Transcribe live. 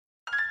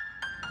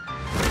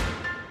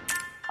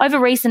over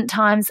recent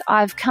times,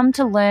 I've come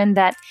to learn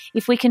that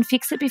if we can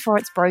fix it before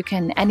it's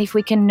broken, and if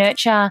we can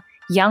nurture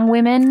young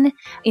women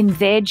in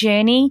their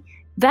journey,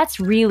 that's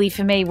really,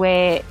 for me,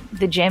 where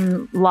the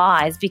gem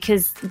lies,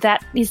 because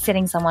that is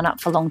setting someone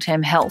up for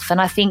long-term health. And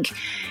I think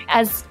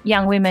as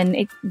young women,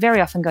 it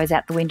very often goes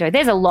out the window.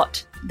 There's a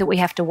lot that we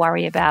have to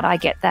worry about. I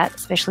get that,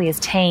 especially as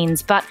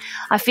teens. But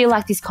I feel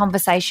like this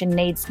conversation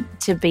needs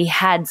to be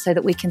had so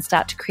that we can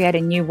start to create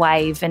a new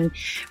wave and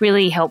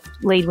really help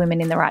lead women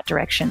in the right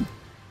direction.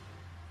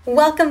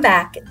 Welcome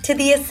back to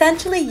the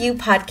Essentially You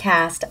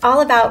podcast,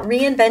 all about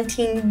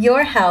reinventing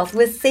your health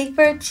with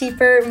safer,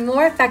 cheaper,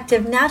 more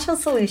effective natural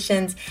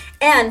solutions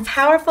and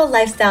powerful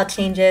lifestyle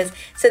changes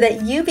so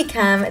that you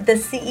become the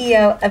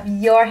CEO of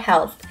your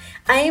health.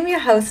 I am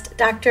your host,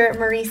 Dr.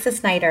 Marisa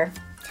Snyder.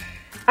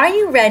 Are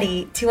you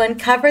ready to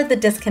uncover the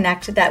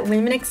disconnect that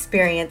women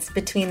experience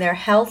between their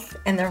health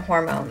and their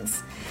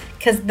hormones?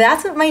 Because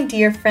that's what my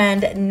dear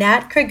friend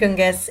Nat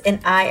Kragungas and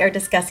I are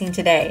discussing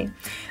today.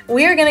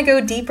 We are going to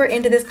go deeper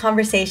into this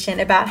conversation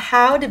about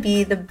how to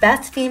be the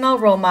best female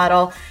role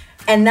model,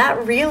 and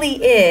that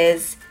really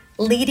is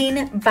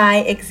leading by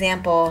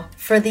example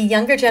for the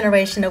younger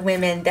generation of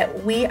women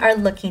that we are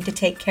looking to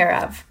take care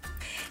of.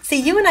 See,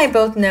 you and I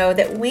both know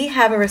that we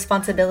have a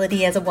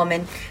responsibility as a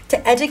woman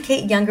to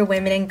educate younger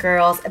women and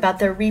girls about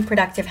their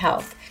reproductive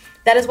health.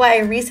 That is why I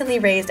recently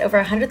raised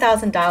over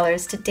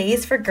 $100,000 to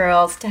Days for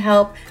Girls to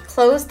help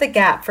close the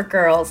gap for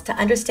girls to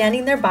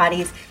understanding their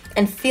bodies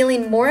and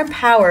feeling more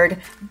empowered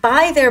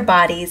by their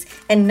bodies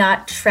and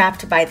not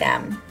trapped by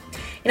them.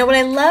 You know, what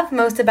I love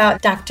most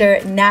about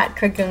Dr. Nat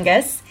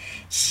Kragungas,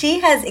 she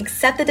has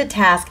accepted the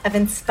task of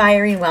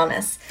inspiring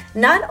wellness,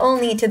 not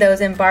only to those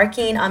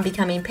embarking on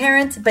becoming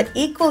parents, but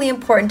equally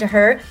important to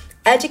her,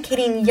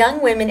 educating young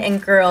women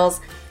and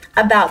girls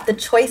about the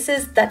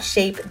choices that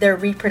shape their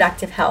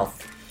reproductive health.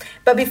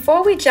 But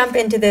before we jump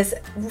into this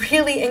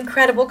really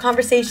incredible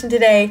conversation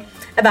today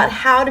about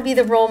how to be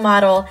the role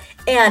model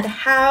and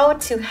how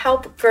to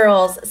help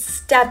girls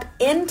step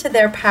into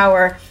their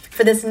power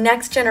for this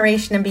next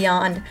generation and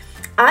beyond,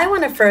 I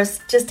want to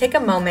first just take a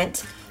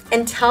moment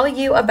and tell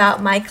you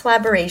about my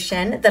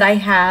collaboration that I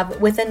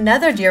have with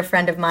another dear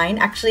friend of mine.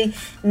 Actually,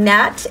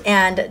 Nat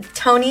and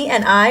Tony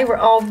and I were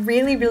all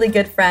really, really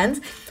good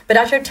friends. But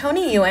Dr.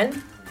 Tony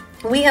Ewan,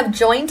 we have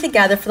joined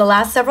together for the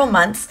last several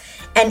months,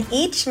 and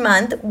each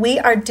month we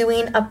are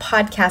doing a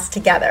podcast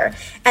together.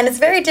 And it's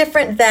very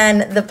different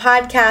than the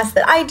podcast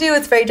that I do.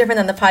 It's very different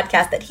than the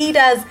podcast that he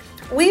does.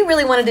 We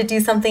really wanted to do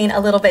something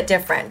a little bit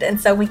different. And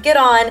so we get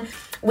on,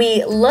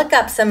 we look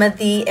up some of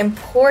the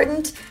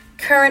important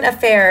current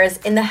affairs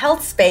in the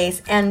health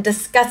space and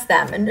discuss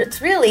them. And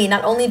it's really,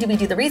 not only do we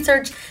do the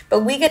research, but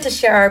we get to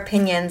share our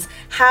opinions,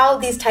 how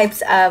these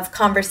types of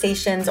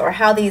conversations or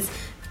how these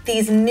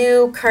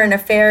new current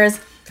affairs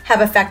have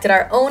affected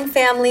our own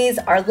families,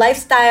 our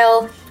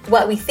lifestyle,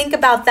 what we think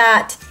about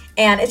that,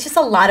 and it's just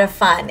a lot of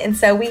fun. And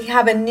so we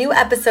have a new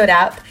episode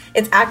up.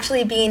 It's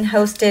actually being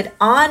hosted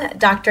on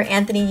Dr.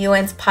 Anthony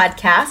Ewan's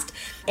podcast,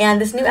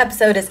 and this new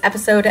episode is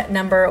episode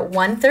number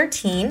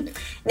 113.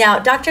 Now,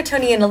 Dr.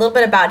 Tony, and a little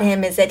bit about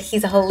him is that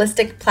he's a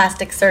holistic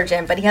plastic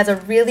surgeon, but he has a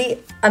really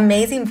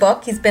amazing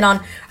book. He's been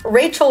on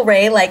Rachel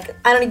Ray, like,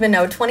 I don't even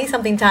know,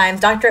 20-something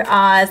times, Dr.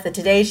 Oz, The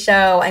Today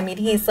Show. I mean,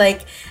 he's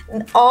like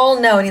all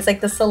known. He's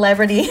like the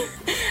celebrity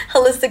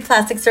holistic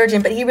plastic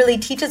surgeon, but he really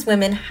teaches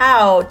women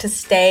how to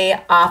stay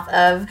off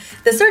of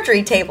the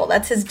surgery table.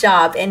 That's his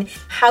job, and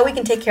how we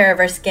can take care of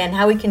our skin,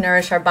 how we can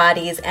nourish our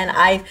bodies. And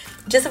I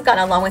just have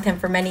gotten along with him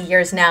for many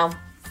years now.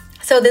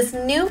 So this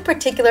new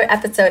particular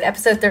episode,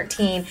 episode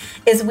 13,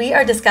 is we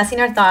are discussing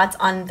our thoughts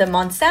on the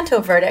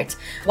Monsanto verdict,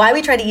 why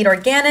we try to eat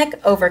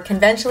organic over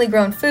conventionally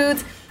grown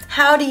foods,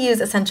 how to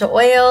use essential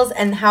oils,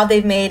 and how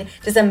they've made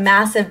just a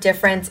massive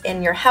difference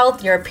in your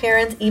health, your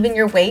appearance, even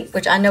your weight,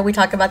 which I know we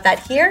talk about that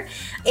here.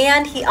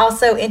 And he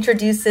also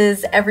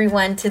introduces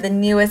everyone to the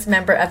newest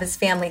member of his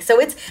family. So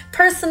it's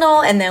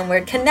personal, and then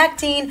we're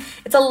connecting.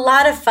 It's a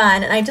lot of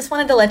fun. And I just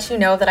wanted to let you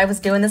know that I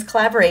was doing this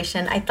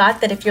collaboration. I thought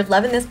that if you're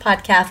loving this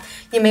podcast,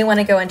 you may want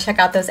to go and check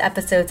out those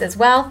episodes as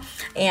well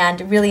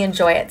and really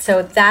enjoy it.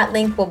 So that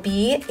link will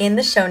be in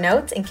the show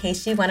notes in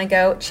case you want to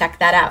go check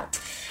that out.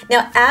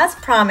 Now, as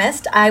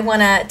promised, I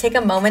want to take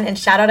a moment and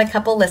shout out a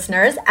couple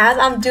listeners, as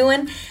I'm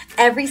doing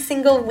every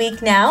single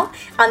week now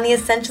on the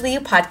Essentially You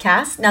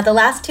podcast. Now, the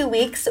last 2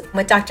 weeks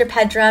with Dr.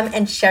 Pedram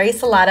and Sherry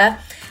Salata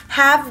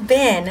have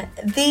been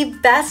the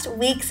best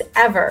weeks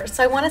ever.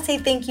 So I want to say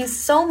thank you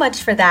so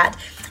much for that.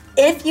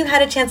 If you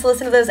had a chance to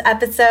listen to those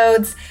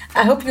episodes,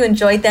 I hope you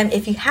enjoyed them.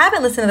 If you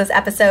haven't listened to those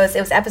episodes,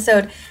 it was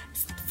episode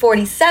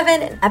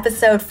 47 and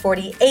episode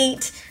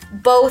 48.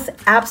 Both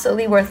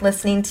absolutely worth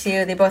listening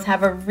to. They both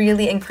have a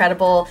really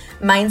incredible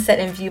mindset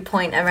and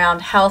viewpoint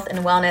around health and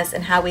wellness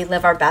and how we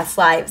live our best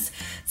lives.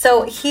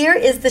 So here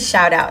is the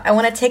shout out. I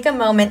want to take a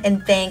moment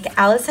and thank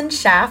Allison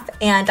Schaff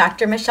and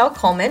Dr. Michelle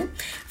Coleman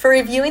for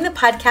reviewing the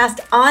podcast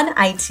on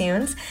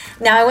iTunes.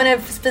 Now, I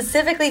want to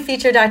specifically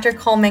feature Dr.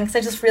 Coleman because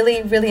I just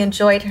really, really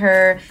enjoyed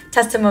her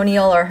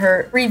testimonial, or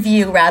her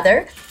review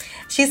rather.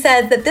 She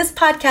says that this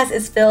podcast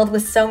is filled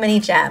with so many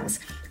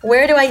gems.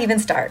 Where do I even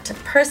start?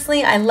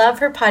 Personally, I love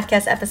her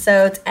podcast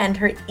episodes and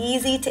her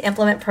easy to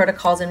implement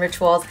protocols and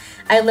rituals.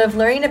 I love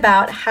learning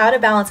about how to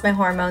balance my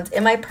hormones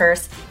in my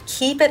purse.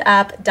 Keep it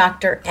up,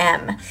 Dr.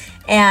 M.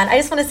 And I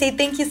just want to say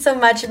thank you so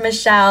much,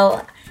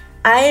 Michelle.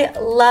 I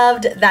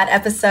loved that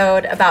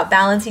episode about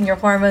balancing your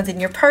hormones in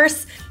your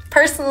purse.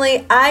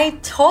 Personally, I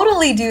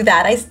totally do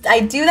that. I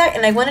do that,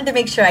 and I wanted to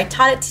make sure I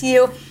taught it to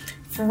you.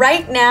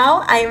 Right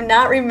now, I am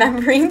not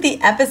remembering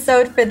the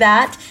episode for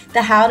that,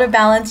 the how to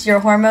balance your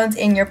hormones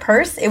in your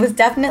purse. It was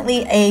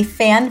definitely a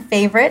fan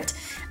favorite,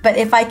 but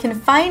if I can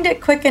find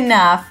it quick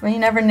enough, you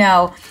never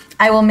know,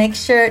 I will make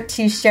sure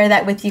to share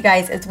that with you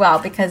guys as well,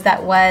 because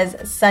that was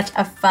such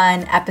a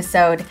fun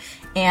episode.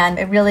 And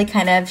it really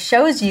kind of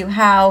shows you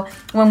how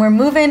when we're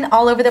moving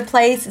all over the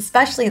place,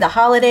 especially the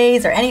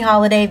holidays or any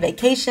holiday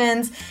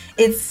vacations,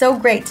 it's so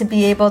great to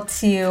be able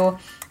to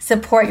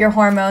support your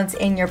hormones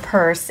in your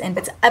purse. And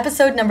it's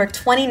episode number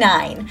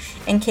 29,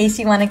 in case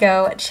you want to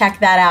go check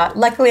that out.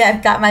 Luckily,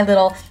 I've got my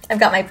podcast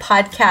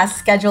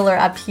scheduler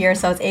up here,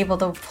 so I was able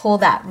to pull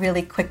that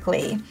really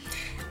quickly.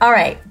 All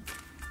right.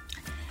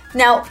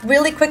 Now,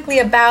 really quickly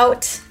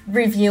about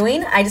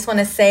reviewing, I just want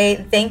to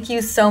say thank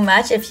you so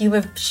much if you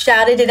have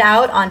shouted it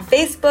out on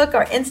Facebook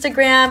or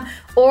Instagram,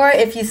 or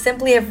if you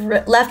simply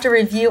have left a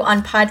review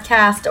on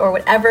podcast or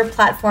whatever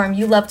platform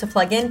you love to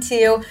plug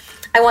into.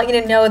 I want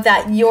you to know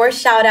that your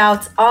shout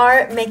outs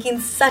are making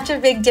such a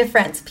big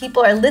difference.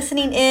 People are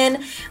listening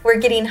in. We're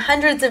getting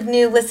hundreds of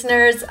new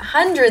listeners,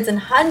 hundreds and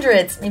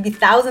hundreds, maybe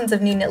thousands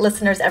of new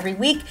listeners every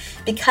week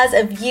because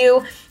of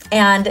you.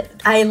 And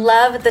I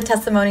love the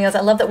testimonials. I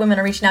love that women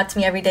are reaching out to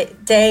me every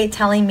day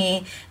telling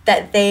me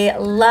that they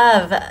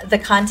love the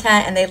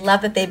content and they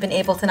love that they've been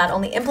able to not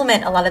only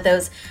implement a lot of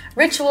those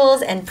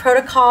rituals and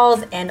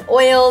protocols and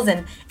oils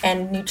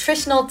and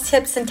nutritional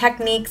tips and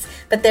techniques,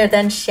 but they're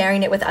then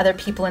sharing it with other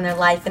people in their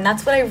life. And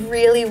that's what I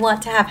really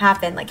want to have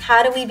happen. Like,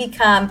 how do we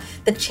become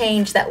the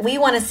change that we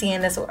want to see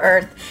in this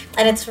earth?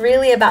 And it's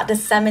really about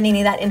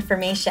disseminating that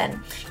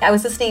information. I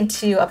was listening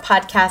to a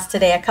podcast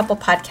today, a couple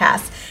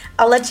podcasts.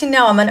 I'll let you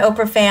know I'm an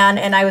Oprah fan,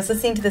 and I was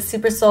listening to the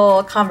Super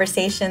Soul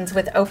Conversations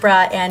with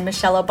Oprah and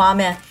Michelle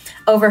Obama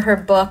over her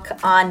book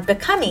on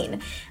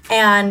becoming.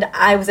 And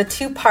I was a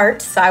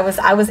two-part, so I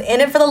was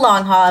in it for the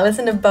long haul. I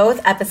listened to both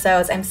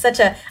episodes.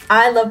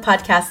 I love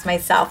podcasts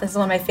myself. This is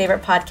one of my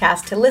favorite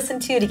podcasts to listen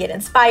to get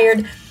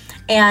inspired.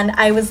 And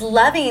I was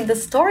loving the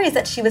stories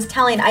that she was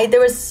telling.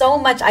 There was so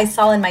much I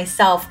saw in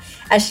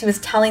myself as she was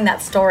telling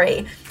that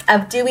story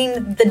of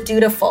doing the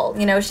dutiful.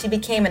 You know, she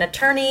became an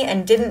attorney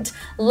and didn't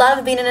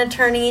love being an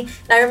attorney.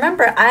 And I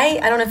remember, I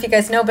don't know if you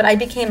guys know, but I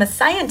became a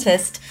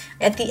scientist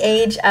at the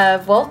age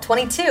of,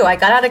 22. I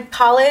got out of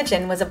college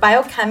and was a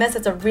biochemist.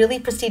 It's a really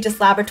prestigious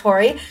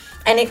laboratory.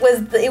 And it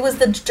was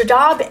the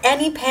job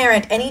any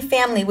parent, any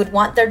family would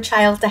want their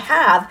child to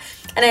have.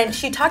 And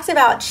she talks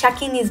about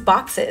checking these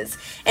boxes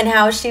and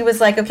how she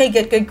was like, okay,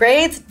 get good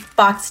grades,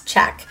 box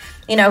check.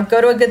 You know,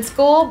 go to a good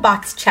school,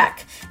 box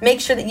check. Make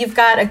sure that you've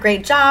got a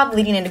great job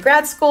leading into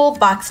grad school,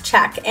 box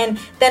check. And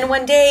then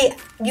one day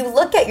you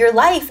look at your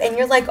life and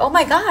you're like, oh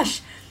my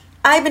gosh,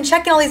 I've been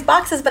checking all these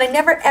boxes, but I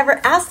never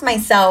ever asked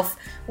myself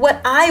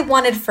what I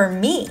wanted for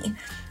me.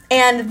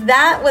 And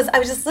I was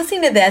just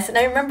listening to this, and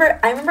I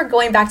remember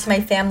going back to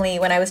my family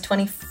when I was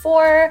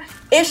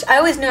 24-ish. I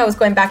always knew I was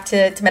going back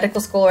to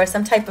medical school or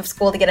some type of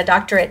school to get a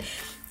doctorate.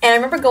 And I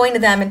remember going to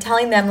them and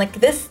telling them, like,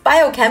 this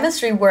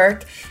biochemistry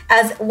work,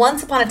 as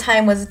once upon a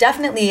time was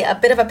definitely a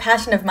bit of a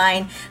passion of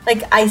mine.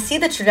 Like, I see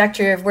the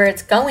trajectory of where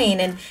it's going,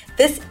 and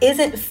this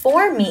isn't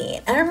for me.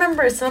 And I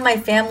remember some of my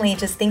family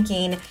just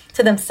thinking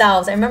to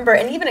themselves, and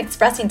even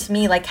expressing to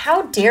me, like,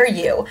 how dare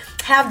you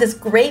have this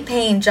great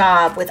paying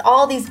job with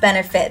all these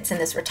benefits and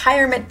this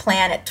retirement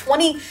plan at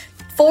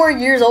 24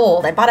 years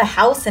old. I bought a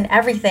house and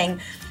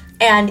everything.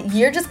 And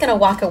you're just going to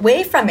walk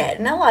away from it.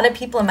 And a lot of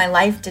people in my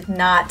life did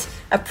not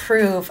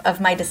approve of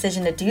my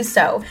decision to do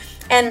so.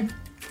 And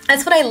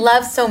that's what I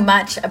love so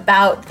much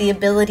about the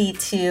ability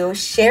to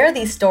share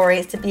these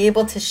stories, to be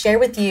able to share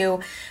with you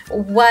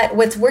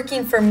what's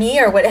working for me,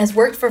 or what has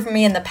worked for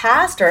me in the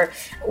past, or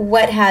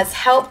what has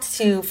helped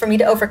for me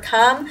to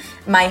overcome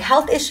my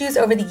health issues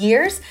over the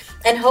years,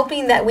 and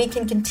hoping that we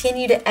can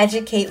continue to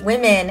educate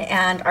women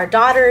and our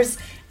daughters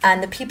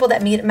and the people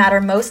that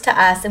matter most to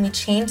us, and we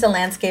change the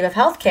landscape of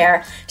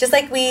healthcare, just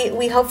like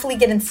we hopefully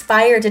get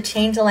inspired to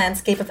change the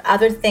landscape of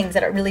other things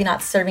that are really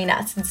not serving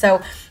us. And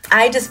so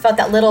I just felt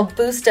that little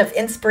boost of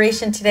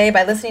inspiration today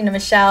by listening to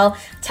Michelle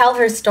tell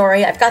her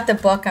story. I've got the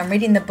book, I'm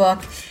reading the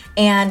book,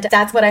 and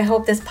that's what I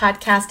hope this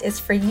podcast is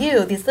for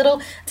you. These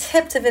little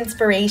tips of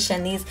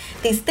inspiration, these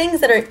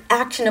things that are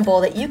actionable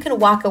that you can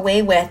walk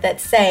away with that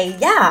say,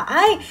 yeah,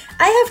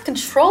 I have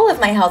control of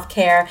my health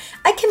care.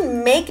 I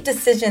can make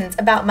decisions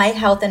about my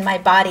health and my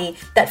body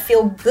that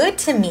feel good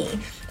to me.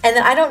 And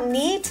that I don't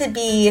need to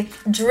be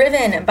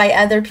driven by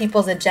other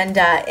people's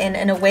agenda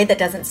in a way that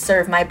doesn't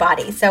serve my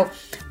body. So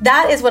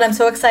that is what I'm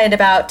so excited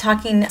about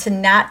talking to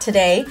Nat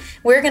today.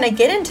 We're going to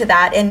get into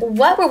that. And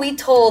what were we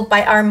told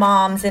by our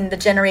moms and the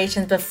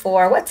generations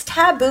before? What's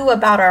taboo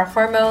about our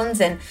hormones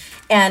and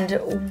and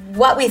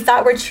what we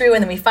thought were true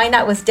and then we find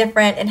out was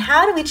different, and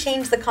how do we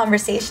change the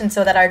conversation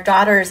so that our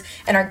daughters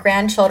and our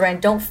grandchildren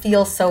don't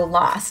feel so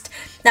lost.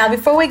 Now,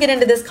 before we get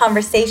into this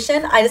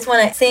conversation, I just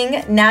want to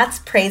sing Nat's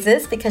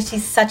praises because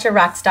she's such a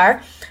rock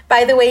star.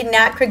 By the way,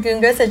 Nat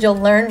Kragungas, as you'll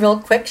learn real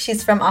quick,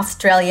 she's from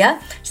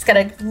Australia. She's got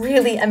a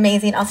really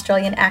amazing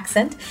Australian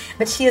accent,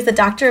 but she is a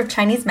doctor of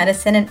Chinese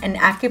medicine and an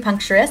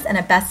acupuncturist and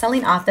a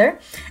best-selling author,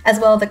 as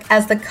well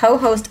as the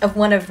co-host of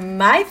one of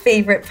my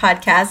favorite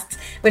podcasts,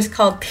 which is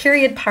called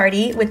Period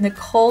Party with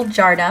Nicole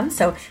Jardim.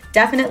 So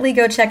definitely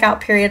go check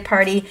out Period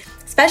Party.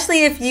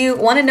 Especially if you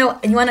want to know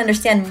and you want to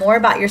understand more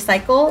about your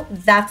cycle,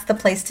 that's the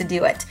place to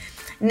do it.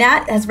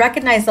 Nat has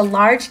recognized a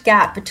large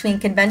gap between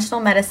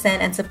conventional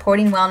medicine and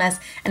supporting wellness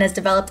and has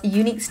developed a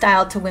unique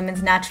style to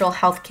women's natural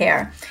health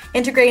care,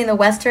 integrating the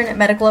Western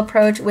medical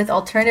approach with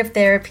alternative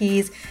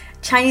therapies,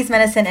 Chinese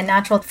medicine, and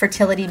natural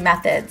fertility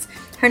methods.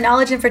 Her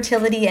knowledge in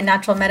fertility and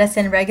natural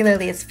medicine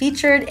regularly is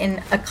featured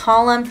in a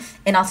column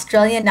in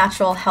Australian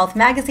Natural Health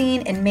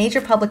magazine, in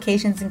major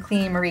publications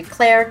including Marie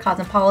Claire,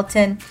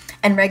 Cosmopolitan,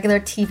 and regular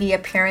TV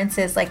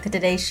appearances like The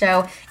Today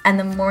Show and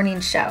The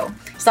Morning Show.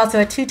 She's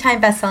also a 2-time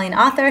best-selling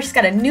author. She's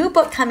got a new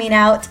book coming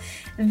out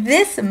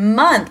this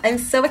month. I'm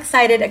so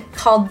excited,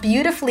 called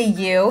Beautifully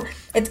You.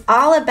 It's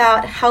all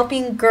about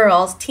helping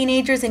girls,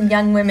 teenagers, and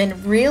young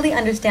women really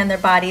understand their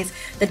bodies,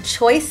 the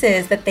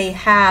choices that they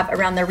have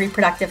around their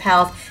reproductive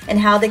health, and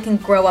how they can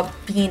grow up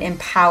being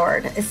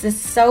empowered. This is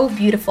so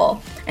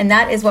beautiful. And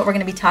that is what we're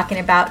going to be talking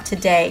about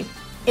today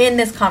in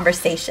this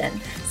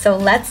conversation. So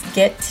let's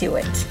get to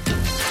it.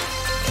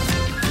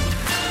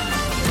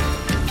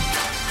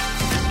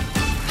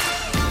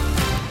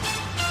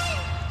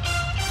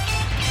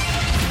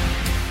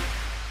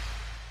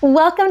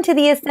 Welcome to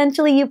the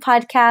Essentially You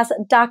podcast,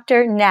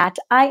 Dr. Nat.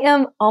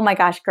 Oh my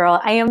gosh,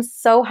 girl, I am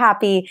so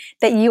happy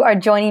that you are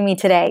joining me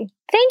today.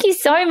 Thank you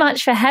so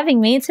much for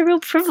having me. It's a real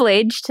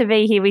privilege to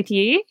be here with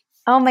you.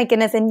 Oh my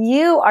goodness. And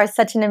you are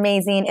such an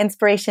amazing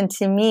inspiration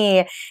to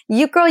me.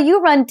 You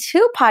run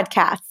 2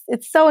 podcasts.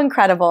 It's so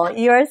incredible.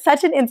 You are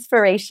such an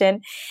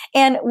inspiration.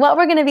 And what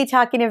we're going to be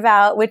talking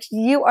about, which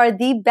you are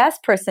the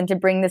best person to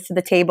bring this to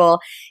the table,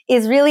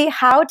 is really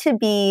how to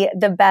be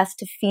the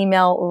best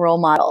female role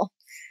model.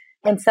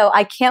 And so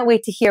I can't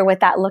wait to hear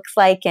what that looks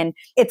like. And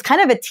it's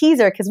kind of a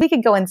teaser because we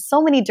could go in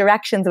so many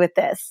directions with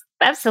this.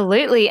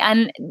 Absolutely.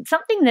 And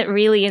something that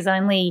really is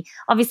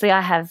obviously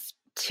I have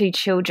 2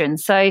 children,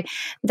 so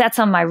that's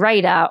on my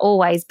radar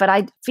always. But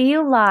I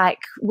feel like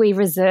we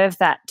reserve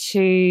that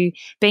to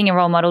being a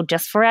role model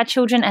just for our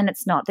children, and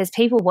it's not. There's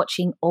people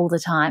watching all the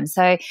time.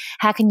 So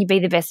how can you be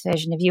the best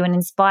version of you and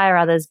inspire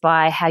others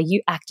by how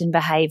you act and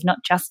behave,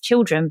 not just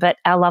children, but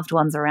our loved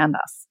ones around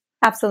us?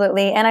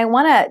 Absolutely. And I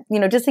want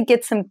to, just to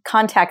get some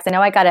context, I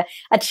know I got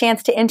a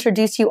chance to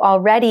introduce you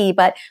already,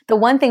 but the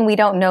one thing we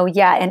don't know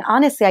yet, and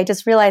honestly, I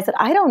just realized that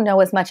I don't know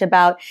as much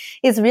about,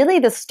 is really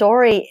the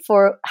story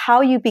for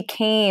how you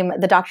became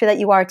the doctor that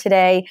you are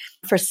today,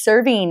 for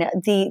serving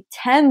the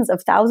tens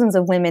of thousands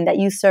of women that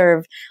you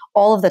serve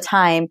all of the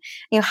time.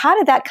 How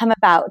did that come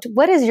about?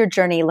 What does your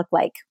journey look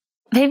like?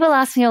 People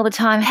ask me all the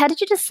time, how did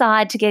you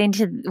decide to get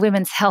into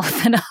women's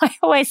health? And I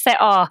always say,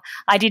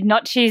 I did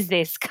not choose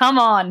this. Come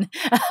on.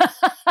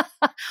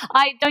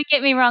 Don't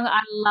get me wrong,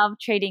 I love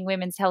treating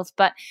women's health,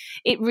 but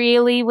it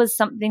really was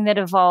something that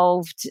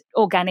evolved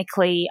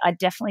organically. I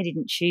definitely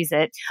didn't choose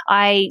it.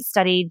 I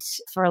studied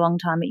for a long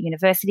time at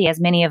university, as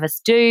many of us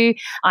do.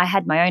 I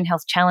had my own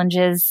health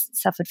challenges,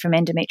 suffered from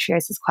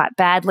endometriosis quite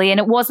badly, and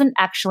it wasn't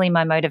actually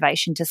my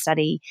motivation to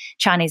study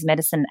Chinese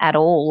medicine at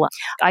all.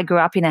 I grew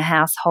up in a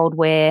household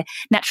where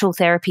natural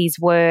therapies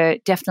were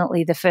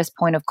definitely the first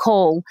point of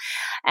call.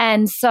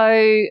 And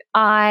so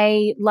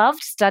I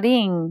loved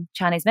studying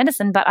Chinese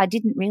medicine, but I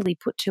didn't really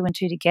put 2 and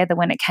 2 together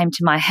when it came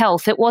to my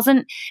health. It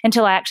wasn't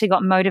until I actually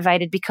got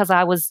motivated, because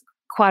I was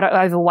quite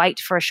overweight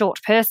for a short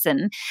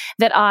person,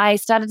 that I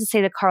started to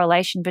see the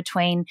correlation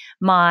between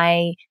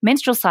my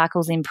menstrual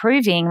cycles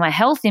improving, my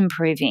health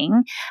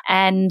improving,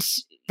 and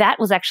that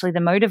was actually the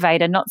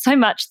motivator, not so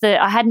much that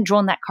I hadn't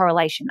drawn that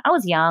correlation. I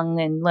was young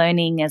and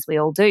learning, as we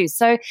all do.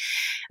 So it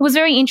was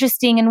very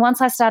interesting. And once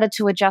I started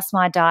to adjust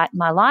my diet,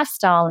 my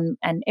lifestyle,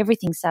 and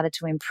everything started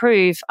to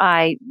improve,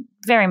 I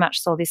very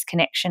much saw this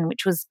connection,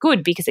 which was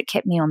good because it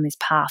kept me on this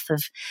path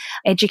of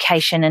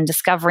education and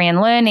discovery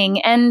and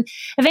learning. And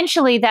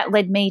eventually that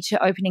led me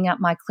to opening up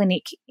my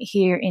clinic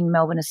here in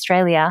Melbourne,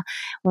 Australia,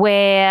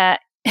 where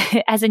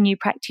as a new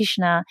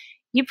practitioner,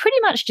 you pretty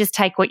much just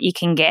take what you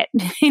can get,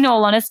 in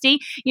all honesty.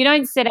 You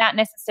don't set out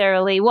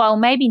necessarily, well,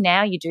 maybe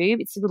now you do.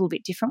 It's a little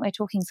bit different. We're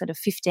talking sort of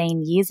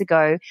 15 years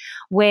ago,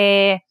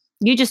 where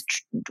you just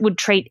would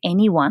treat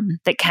anyone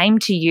that came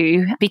to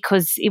you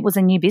because it was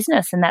a new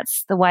business and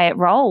that's the way it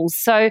rolls.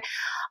 So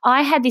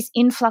I had this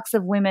influx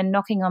of women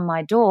knocking on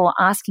my door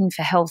asking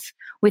for help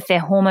with their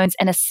hormones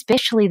and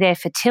especially their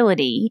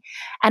fertility,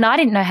 and I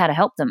didn't know how to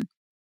help them.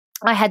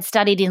 I had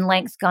studied in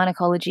length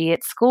gynecology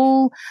at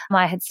school.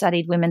 I had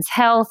studied women's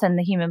health and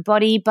the human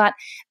body, but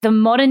the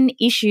modern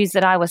issues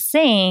that I was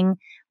seeing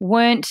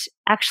weren't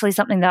actually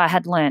something that I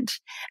had learnt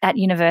at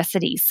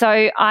university.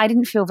 So I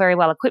didn't feel very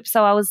well equipped.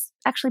 So I was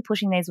actually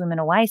pushing these women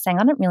away, saying,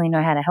 I don't really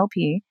know how to help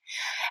you.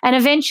 And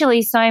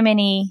eventually so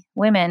many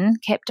women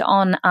kept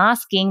on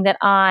asking that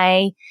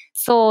I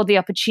saw the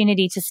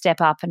opportunity to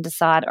step up and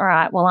decide, all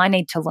right, well, I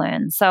need to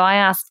learn. So I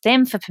asked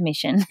them for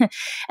permission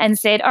and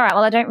said, all right,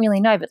 well, I don't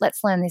really know, but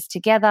let's learn this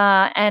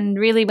together, and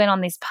really went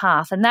on this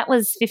path. And that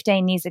was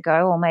 15 years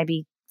ago, or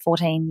maybe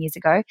 14 years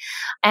ago.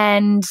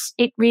 And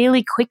it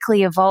really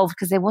quickly evolved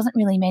because there wasn't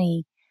really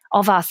many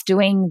of us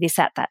doing this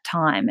at that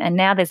time. And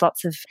now there's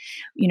lots of,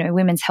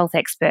 women's health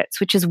experts,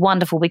 which is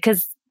wonderful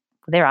because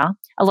there are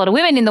a lot of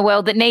women in the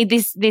world that need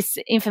this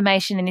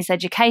information and this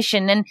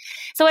education. And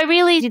so I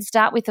really did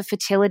start with the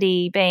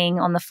fertility being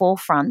on the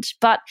forefront.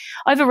 But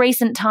over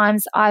recent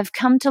times, I've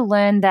come to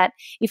learn that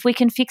if we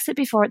can fix it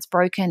before it's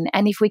broken,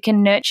 and if we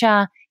can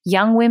nurture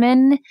young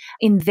women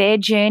in their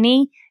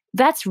journey,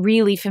 that's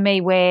really, for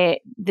me, where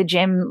the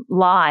gem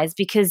lies,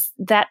 because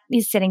that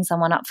is setting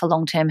someone up for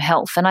long-term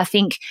health. And I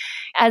think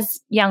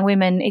as young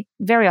women, it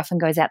very often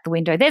goes out the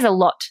window. There's a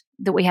lot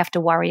that we have to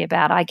worry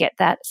about. I get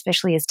that,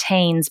 especially as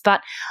teens.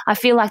 But I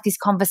feel like this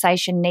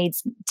conversation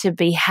needs to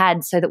be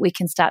had so that we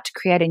can start to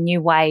create a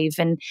new wave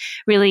and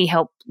really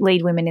help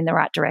lead women in the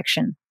right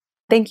direction.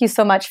 Thank you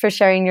so much for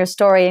sharing your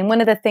story. And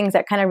one of the things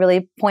that kind of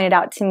really pointed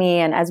out to me,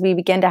 and as we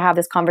begin to have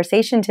this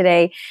conversation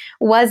today,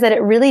 was that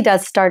it really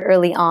does start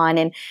early on.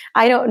 And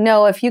I don't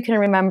know if you can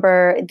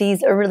remember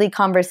these early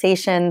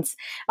conversations.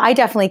 I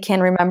definitely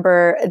can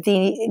remember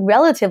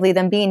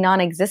them being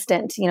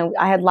non-existent.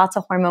 I had lots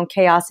of hormone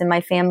chaos in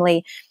my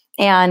family.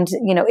 And,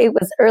 it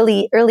was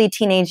early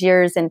teenage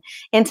years and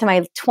into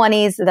my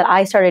 20s that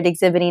I started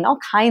exhibiting all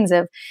kinds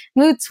of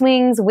mood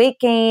swings, weight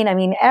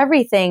gain,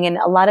 everything. And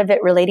a lot of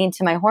it relating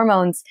to my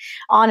hormones,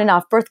 on and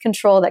off birth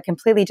control that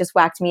completely just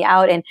whacked me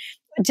out, and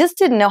just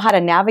didn't know how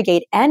to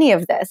navigate any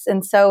of this.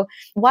 And so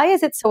why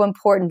is it so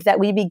important that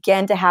we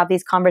begin to have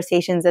these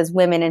conversations as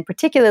women, and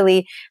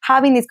particularly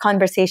having these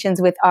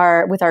conversations with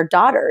our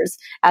daughters,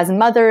 as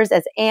mothers,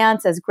 as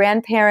aunts, as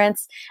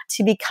grandparents,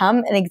 to become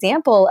an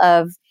example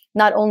of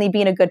not only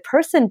being a good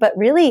person, but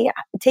really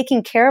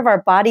taking care of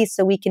our bodies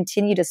so we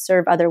continue to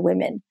serve other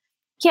women?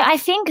 Yeah, I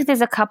think there's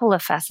a couple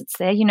of facets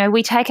there.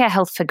 We take our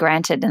health for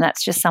granted, and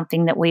that's just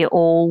something that we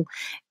all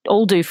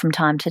do from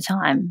time to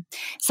time.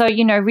 So,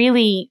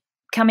 really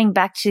coming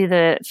back to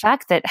the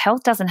fact that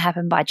health doesn't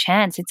happen by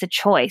chance, it's a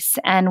choice,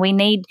 and we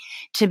need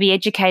to be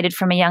educated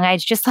from a young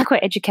age, just like we're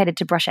educated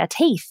to brush our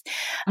teeth.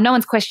 No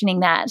one's questioning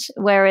that.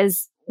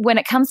 Whereas when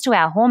it comes to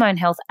our hormone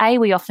health,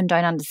 we often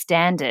don't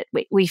understand it.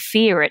 We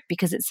fear it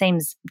because it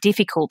seems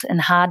difficult and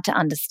hard to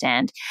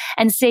understand.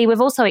 And C, we've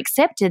also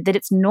accepted that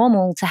it's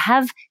normal to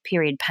have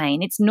period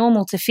pain. It's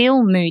normal to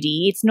feel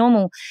moody. It's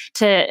normal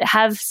to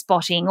have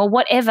spotting or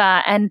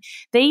whatever. And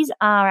these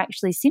are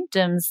actually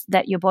symptoms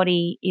that your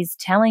body is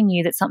telling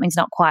you that something's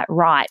not quite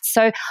right.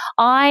 So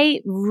I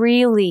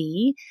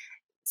really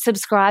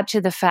subscribe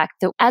to the fact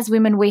that as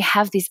women, we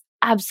have this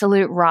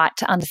absolute right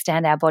to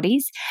understand our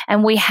bodies,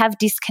 and we have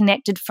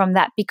disconnected from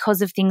that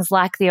because of things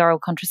like the oral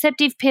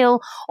contraceptive pill,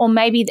 or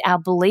maybe our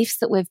beliefs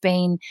that we've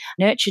been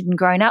nurtured and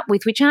grown up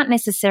with, which aren't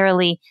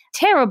necessarily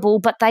terrible,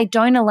 but they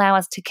don't allow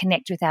us to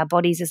connect with our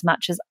bodies as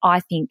much as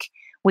I think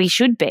we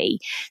should be.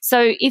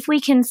 So if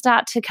we can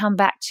start to come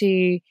back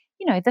to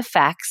the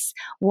facts,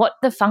 what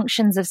the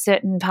functions of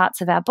certain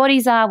parts of our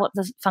bodies are, what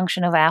the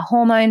function of our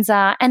hormones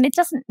are. And it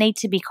doesn't need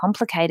to be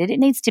complicated.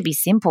 It needs to be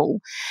simple.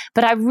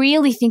 But I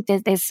really think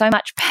that there's so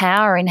much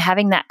power in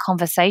having that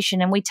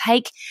conversation, and we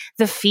take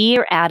the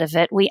fear out of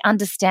it. We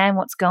understand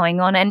what's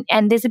going on.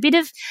 And there's a bit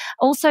of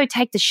also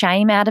take the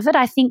shame out of it.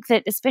 I think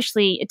that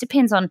especially it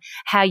depends on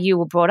how you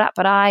were brought up,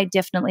 but I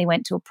definitely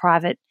went to a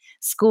private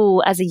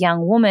school as a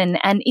young woman,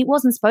 and it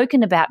wasn't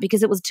spoken about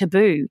because it was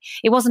taboo.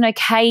 It wasn't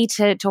okay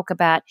to talk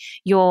about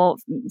your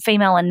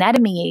female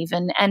anatomy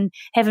even, and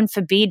heaven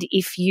forbid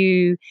if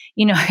you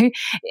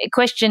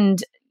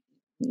questioned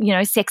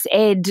sex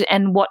ed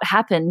and what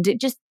happened.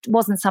 It just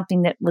wasn't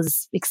something that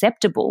was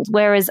acceptable.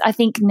 Whereas I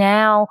think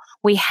now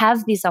we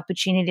have this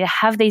opportunity to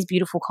have these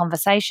beautiful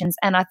conversations,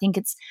 and I think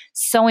it's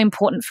so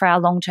important for our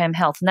long-term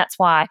health. And that's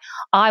why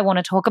I want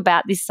to talk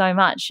about this so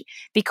much,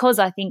 because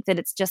I think that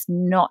it's just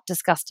not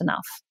discussed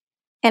enough.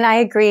 And I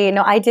agree.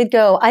 No, I didn't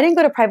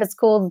go to private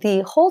school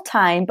the whole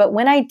time, but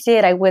when I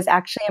did, I was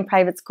actually in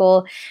private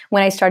school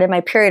when I started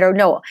my period. Or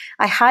no,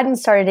 I hadn't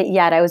started it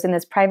yet. I was in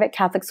this private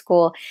Catholic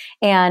school,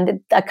 and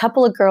a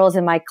couple of girls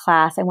in my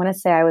class, I want to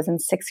say I was in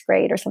 6th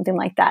grade or something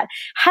like that,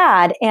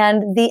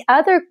 and the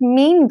other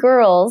mean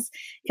girls,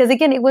 because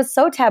again, it was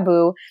so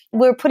taboo,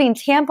 were putting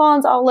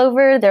tampons all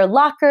over their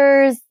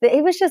lockers.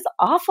 It was just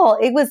awful.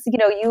 It was,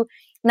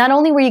 not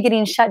only were you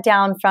getting shut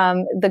down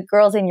from the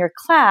girls in your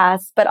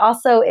class, but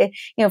also,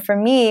 for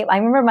me, I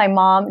remember my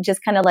mom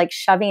just kind of like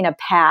shoving a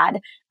pad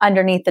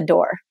underneath the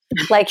door.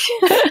 Like,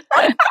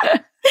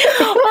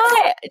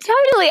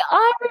 totally.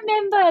 I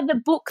remember the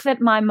book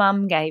that my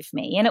mum gave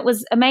me, and it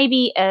was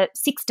maybe a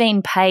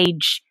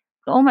 16-page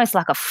almost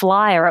like a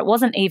flyer. It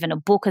wasn't even a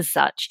book as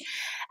such.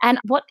 And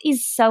what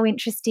is so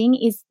interesting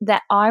is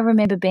that I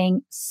remember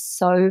being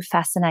so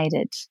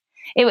fascinated.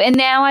 And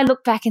now I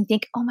look back and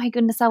think, oh my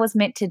goodness, I was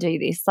meant to do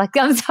this. Like,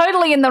 I'm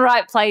totally in the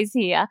right place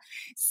here.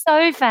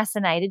 So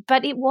fascinated,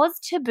 but it was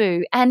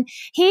taboo. And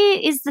here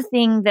is the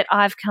thing that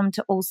I've come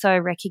to also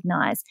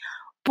recognize.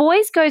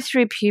 Boys go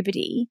through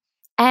puberty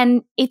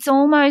and it's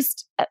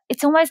almost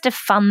a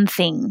fun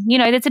thing. You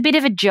know, there's a bit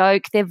of a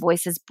joke. Their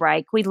voices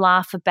break. We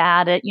laugh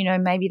about it. You know,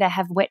 maybe they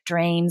have wet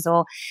dreams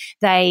or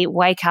they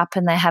wake up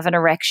and they have an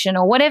erection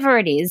or whatever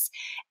it is.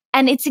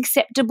 And it's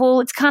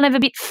acceptable. It's kind of a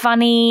bit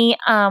funny.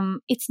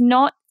 It's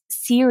not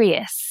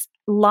serious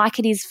like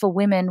it is for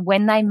women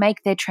when they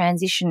make their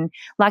transition.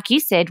 Like you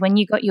said, when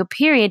you got your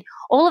period,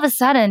 all of a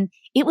sudden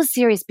it was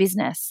serious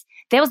business.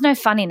 There was no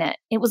fun in it.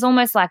 It was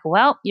almost like,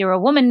 well, you're a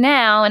woman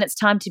now and it's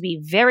time to be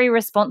very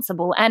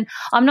responsible. And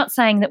I'm not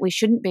saying that we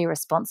shouldn't be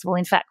responsible.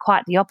 In fact,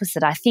 quite the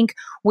opposite. I think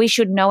we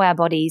should know our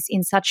bodies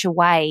in such a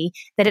way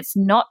that it's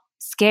not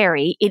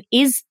scary. It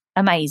is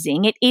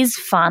amazing. It is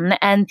fun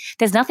and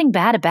there's nothing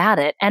bad about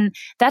it. And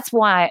that's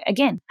why,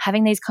 again,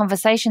 having these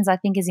conversations I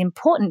think is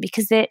important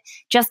because it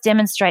just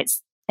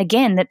demonstrates,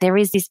 again, that there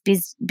is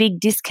this big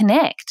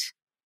disconnect.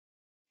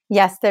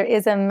 Yes, there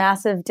is a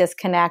massive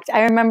disconnect.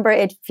 I remember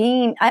it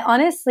being,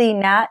 honestly,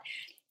 Nat,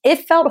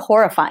 it felt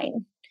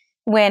horrifying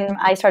when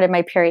I started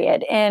my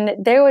period. And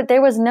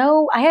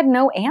I had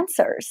no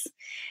answers.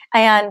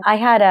 And I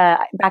had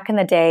back in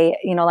the day,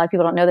 you know, a lot of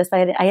people don't know this,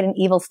 but I had an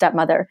evil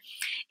stepmother.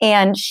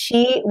 And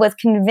she was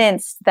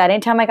convinced that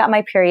anytime I got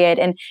my period,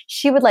 and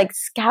she would like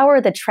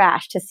scour the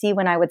trash to see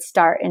when I would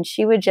start. And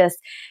she would just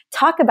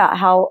talk about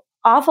how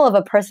awful of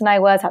a person I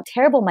was, how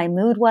terrible my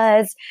mood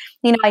was.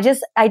 You know, I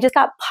just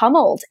got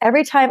pummeled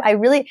every time.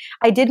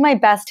 I did my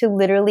best to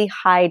literally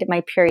hide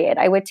my period.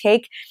 I would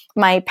take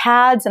my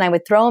pads and I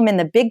would throw them in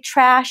the big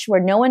trash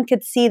where no one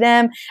could see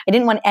them. I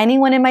didn't want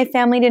anyone in my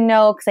family to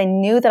know because I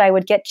knew that I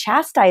would get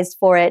chastised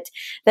for it,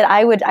 that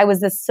I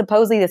was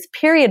supposedly this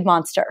period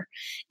monster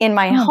in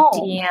my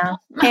home. Dear.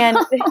 And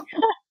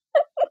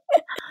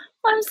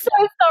I'm so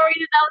sorry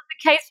that was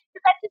the case.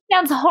 That just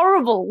sounds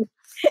horrible.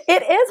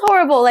 It is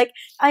horrible. Like,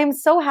 I'm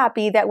so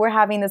happy that we're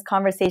having this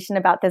conversation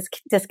about this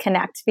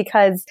disconnect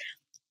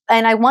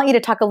and I want you to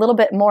talk a little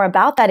bit more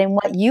about that and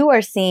what you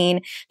are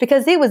seeing,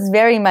 because it was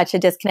very much a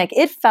disconnect.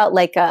 It felt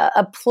like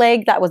a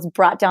plague that was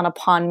brought down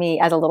upon me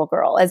as a little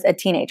girl, as a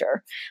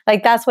teenager.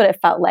 Like, that's what it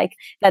felt like.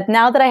 That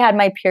now that I had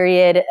my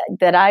period,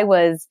 that I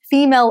was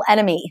female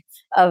enemy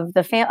of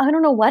the family. I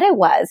don't know what it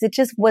was. It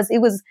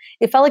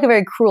felt like a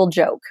very cruel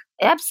joke.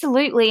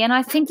 Absolutely. And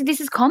I think that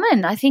this is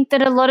common. I think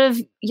that a lot of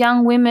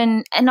young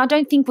women, and I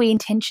don't think we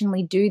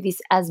intentionally do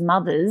this as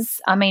mothers.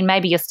 I mean,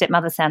 maybe your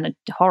stepmother sounded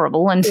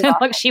horrible and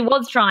like she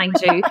was trying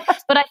to,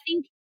 but I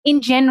think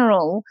in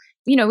general,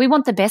 you know, we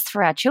want the best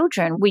for our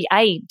children. We,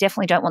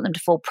 definitely don't want them to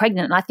fall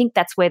pregnant. And I think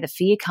that's where the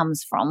fear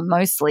comes from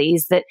mostly,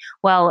 is that,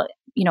 well,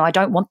 you know, I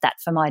don't want that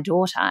for my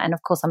daughter. And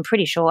of course, I'm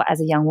pretty sure as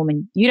a young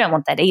woman, you don't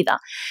want that either.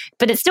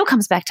 But it still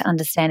comes back to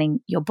understanding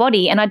your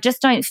body. And I just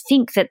don't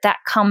think that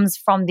comes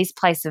from this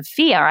place of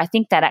fear. I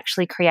think that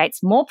actually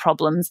creates more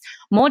problems,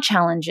 more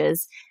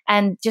challenges,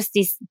 and just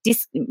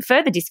this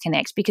further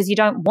disconnect because you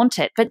don't want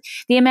it. But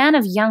the amount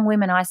of young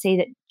women I see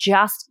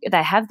that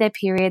they have their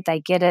period, they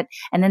get it,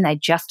 and then they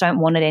just don't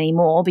want it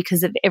anymore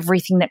because of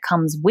everything that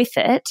comes with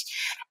it.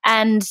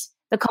 And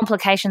the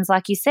complications,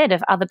 like you said,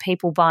 of other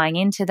people buying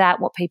into that,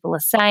 what people are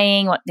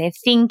saying, what they're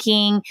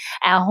thinking,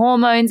 our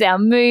hormones, our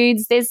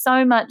moods. There's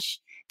so much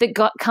that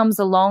comes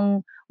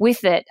along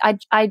with it.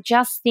 I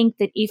just think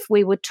that if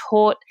we were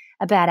taught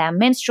about our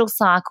menstrual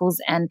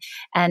cycles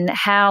and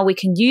how we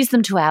can use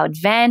them to our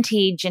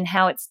advantage and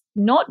how it's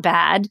not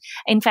bad.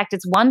 In fact,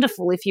 it's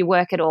wonderful if you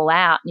work it all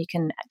out and you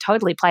can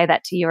totally play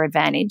that to your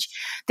advantage.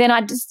 Then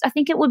I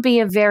think it would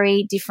be a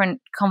very different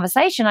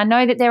conversation. I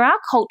know that there are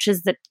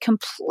cultures that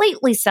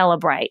completely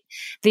celebrate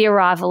the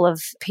arrival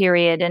of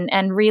period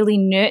and really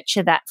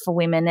nurture that for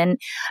women. And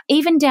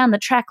even down the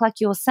track, like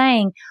you're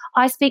saying,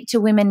 I speak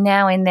to women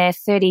now in their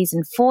 30s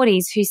and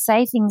 40s who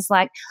say things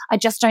like, I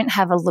just don't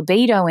have a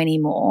libido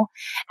anymore.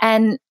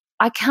 And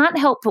I can't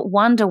help but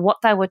wonder what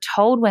they were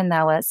told when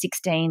they were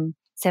 16,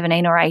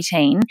 17 or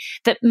 18,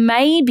 that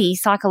maybe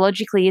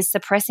psychologically is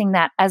suppressing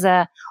that as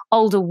a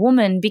older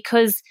woman,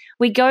 because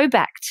we go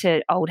back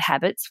to old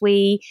habits.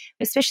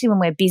 Especially when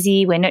we're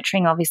busy, we're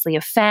nurturing obviously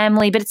a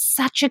family, but it's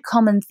such a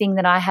common thing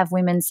that I have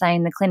women say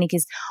in the clinic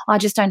is, I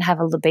just don't have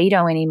a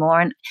libido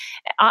anymore. And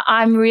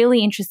I'm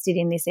really interested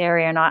in this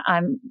area and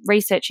I'm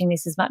researching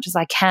this as much as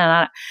I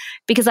can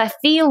because I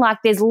feel like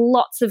there's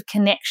lots of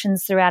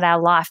connections throughout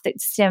our life that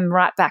stem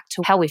right back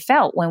to how we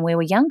felt when we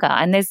were younger.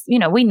 And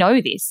we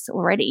know this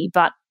already,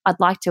 but I'd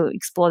like to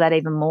explore that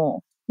even more.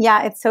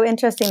 Yeah, it's so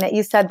interesting that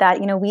you said that.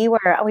 We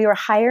were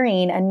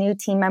hiring a new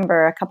team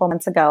member a couple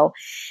months ago,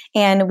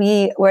 and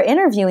we were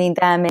interviewing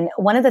them. And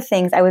one of the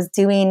things I was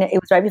doing,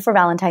 it was right before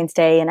Valentine's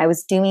Day, and I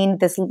was doing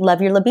this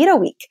Love Your Libido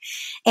week.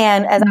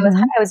 And as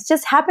I was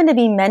just happened to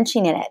be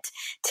mentioning it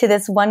to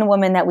this one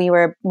woman that we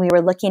were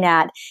looking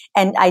at,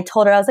 and I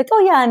told her, I was like, oh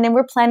yeah, and then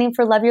we're planning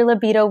for Love Your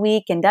Libido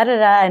week and da da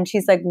da. And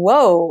she's like,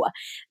 whoa,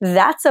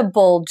 that's a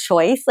bold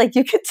choice. Like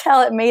you could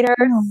tell it made her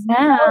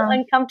so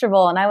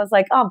uncomfortable. And I was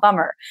like, oh,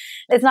 bummer.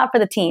 It's not for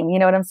the team. You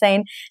know what I'm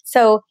saying?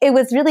 So it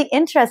was really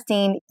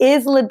interesting.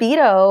 Is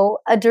libido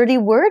a dirty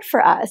word for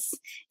us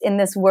in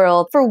this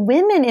world? For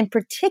women in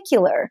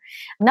particular,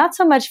 not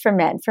so much for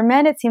men. For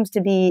men, it seems to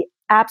be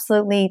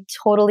absolutely,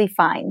 totally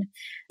fine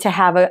to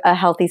have a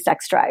healthy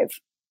sex drive.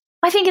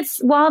 I think it's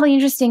wildly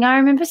interesting. I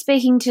remember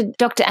speaking to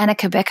Dr.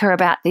 Annika Becker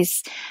about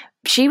this.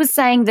 She was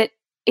saying that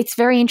it's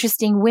very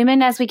interesting.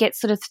 Women, as we get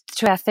sort of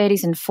to our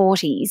 30s and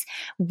 40s,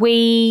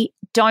 we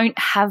don't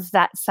have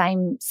that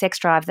same sex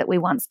drive that we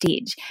once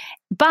did.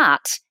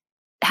 But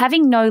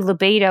having no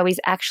libido is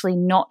actually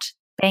not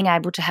being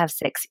able to have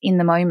sex in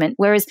the moment.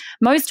 Whereas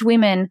most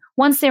women,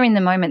 once they're in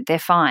the moment, they're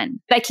fine.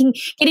 They can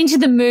get into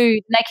the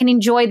mood, they can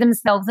enjoy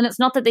themselves. And it's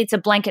not that it's a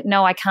blanket,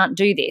 no, I can't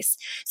do this.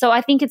 So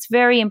I think it's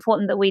very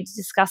important that we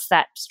discuss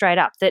that straight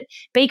up, that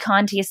be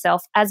kind to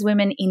yourself. As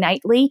women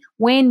innately,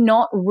 we're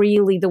not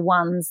really the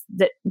ones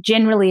that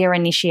generally are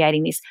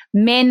initiating this.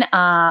 Men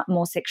are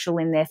more sexual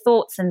in their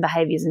thoughts and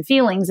behaviors and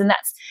feelings. And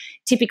that's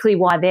typically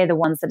why they're the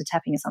ones that are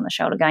tapping us on the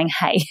shoulder going,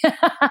 hey,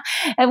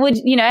 and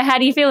how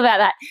do you feel about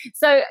that?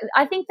 So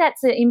I think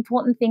that's an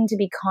important thing, to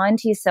be kind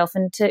to yourself,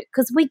 and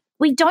because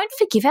we don't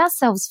forgive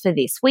ourselves for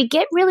this. We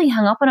get really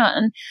hung up on it.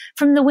 And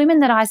from the women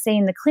that I see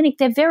in the clinic,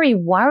 they're very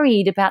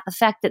worried about the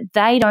fact that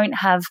they don't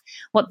have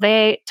what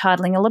they're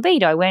titling a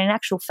libido, when in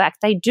actual fact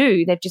they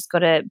do. They've just got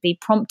to be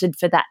prompted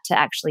for that to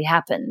actually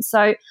happen.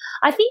 So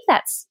I think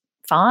that's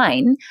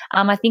fine.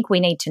 I think we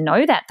need to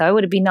know that, though. It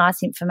would be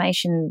nice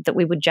information that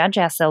we would judge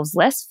ourselves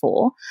less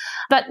for.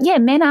 But yeah,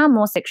 men are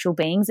more sexual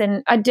beings,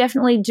 and I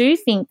definitely do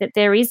think that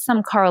there is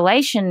some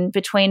correlation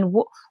between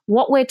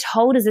what we're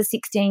told as a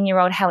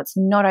 16-year-old, how it's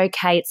not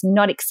okay, it's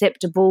not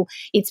acceptable.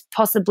 It's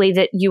possibly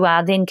that you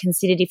are then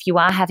considered, if you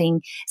are having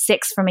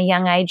sex from a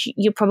young age,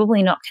 you're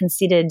probably not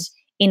considered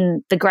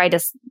in the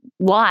greatest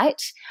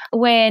light,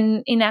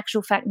 when in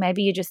actual fact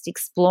maybe you're just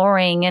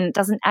exploring and it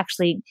doesn't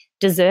actually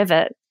deserve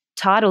a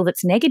title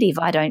that's negative,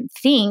 I don't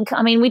think.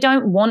 I mean,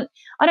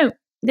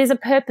 there's a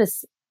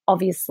purpose,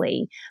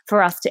 obviously,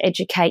 for us to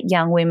educate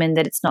young women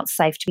that it's not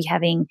safe to be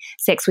having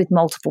sex with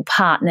multiple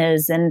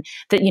partners, and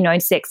that,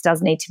 sex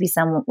does need to be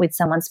with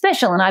someone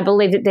special. And I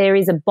believe that there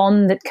is a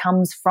bond that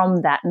comes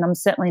from that. And I'm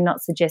certainly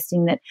not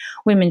suggesting that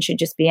women should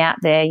just be out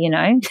there,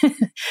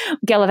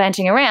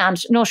 gallivanting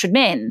around, nor should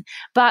men.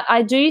 But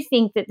I do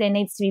think that there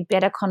needs to be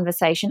better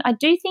conversation. I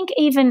do think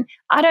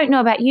I don't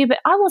know about you, but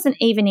I wasn't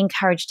even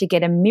encouraged to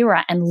get a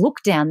mirror and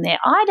look down there.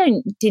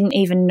 I didn't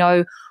even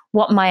know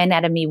what my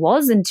anatomy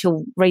was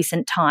until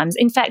recent times.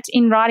 In fact,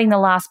 in writing the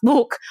last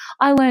book,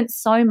 I learned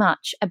so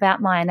much about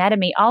my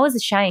anatomy. I was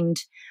ashamed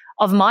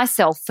of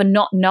myself for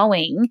not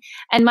knowing.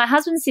 And my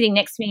husband's sitting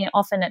next to me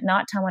often at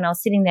nighttime when I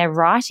was sitting there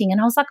writing,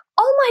 and I was like,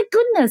 oh my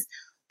goodness,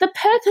 the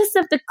purpose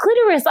of the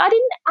clitoris. I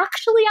didn't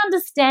actually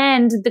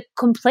understand the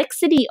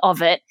complexity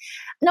of it.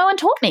 No one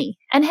taught me.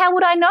 And how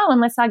would I know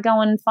unless I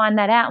go and find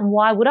that out? And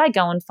why would I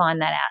go and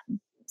find that out?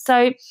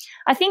 So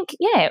I think,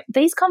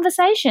 these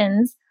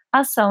conversations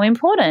are so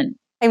important.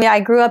 I mean, I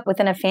grew up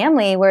within a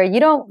family where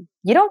you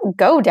don't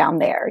go down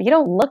there. You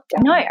don't look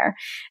down there.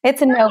 It's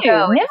a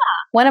no-go. Never.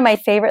 One of my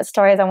favorite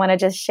stories I want to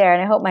just share,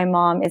 and I hope my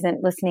mom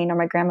isn't listening, or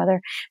my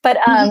grandmother, but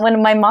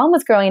when my mom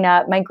was growing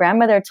up, my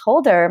grandmother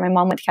told her, my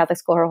mom went to Catholic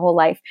school her whole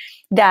life,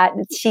 that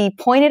she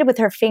pointed with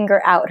her finger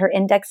out, her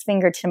index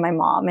finger, to my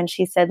mom, and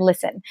she said,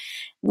 listen,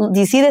 do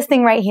you see this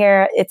thing right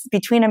here? It's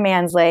between a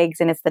man's legs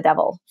and it's the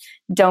devil.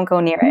 Don't go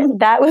near it.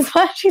 That was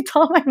what she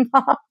told my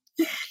mom.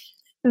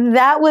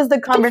 That was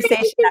the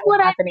conversation that was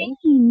happening.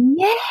 I mean.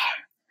 Yeah,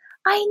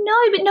 I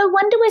know, but no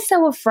wonder we're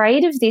so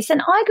afraid of this.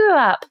 And I grew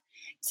up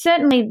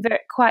certainly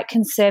quite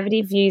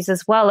conservative views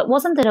as well. It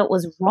wasn't that it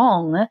was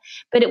wrong,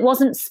 but it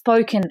wasn't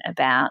spoken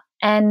about.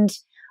 And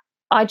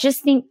I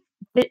just think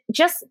that,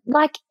 just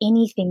like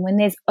anything, when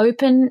there's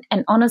open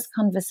and honest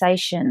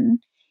conversation,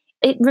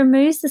 it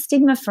removes the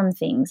stigma from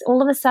things.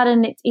 All of a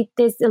sudden,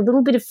 there's a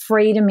little bit of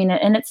freedom in it.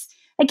 And it's,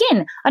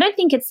 again, I don't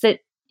think it's that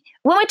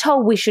when we're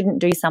told we shouldn't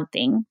do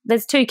something,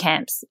 there's two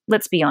camps,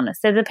 let's be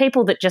honest. There's the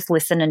people that just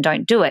listen and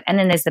don't do it, and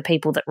then there's the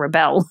people that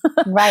rebel.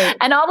 Right.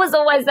 And I was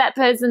always that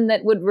person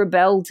that would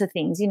rebel to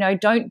things.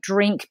 Don't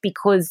drink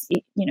because,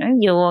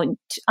 you're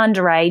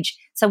underage.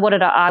 So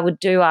what I would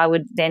do, I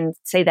would then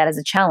see that as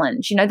a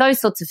challenge,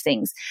 those sorts of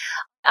things.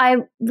 I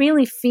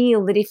really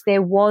feel that if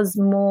there was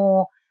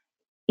more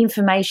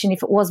information,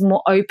 if it was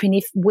more open,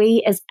 if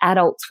we as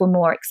adults were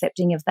more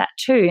accepting of that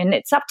too, and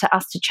it's up to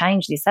us to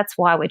change this. That's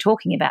why we're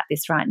talking about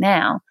this right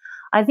now.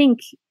 I think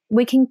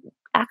we can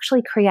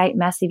actually create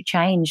massive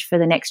change for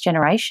the next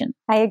generation.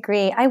 I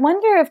agree. I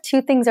wonder if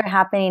two things are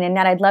happening, and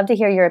Nat, I'd love to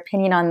hear your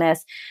opinion on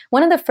this.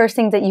 One of the first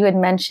things that you had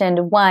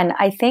mentioned, one,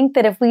 I think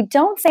that if we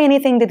don't say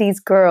anything to these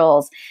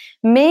girls,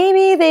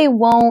 maybe they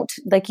won't,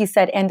 like you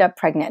said, end up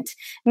pregnant.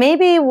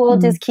 Maybe we'll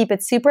just keep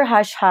it super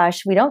hush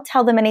hush. We don't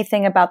tell them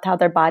anything about how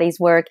their bodies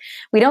work.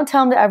 We don't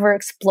tell them to ever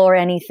explore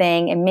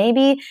anything. And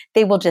maybe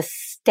they will just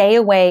stay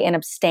away and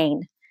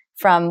abstain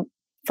from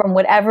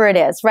whatever it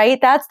is, right?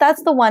 That's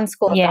the one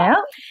school of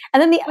thought.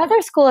 And then the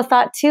other school of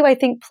thought too, I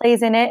think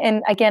plays in it.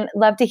 And again,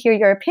 love to hear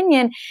your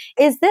opinion.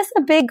 Is this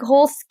a big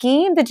whole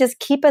scheme to just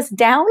keep us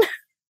down?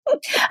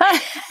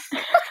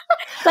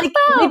 Like,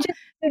 they just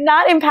do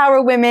not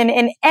empower women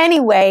in any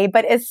way,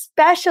 but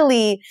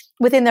especially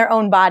within their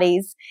own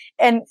bodies,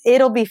 and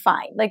it'll be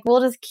fine. Like,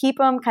 we'll just keep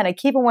them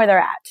where they're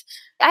at.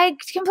 I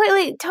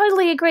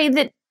totally agree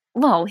that,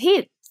 well,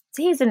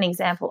 here's an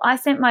example. I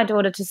sent my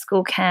daughter to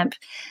school camp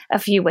a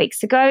few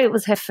weeks ago. It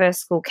was her first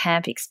school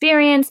camp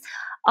experience.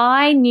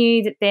 I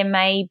knew that there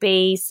may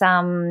be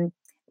some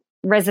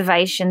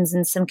reservations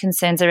and some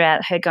concerns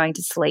about her going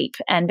to sleep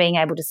and being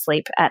able to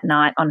sleep at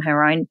night on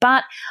her own.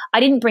 But I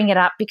didn't bring it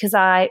up because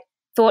I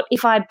thought,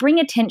 if I bring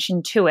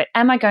attention to it,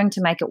 am I going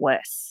to make it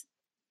worse?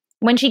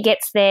 When she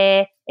gets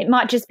there, it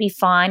might just be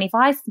fine. If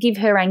I give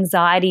her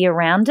anxiety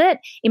around it,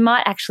 it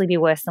might actually be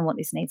worse than what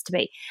this needs to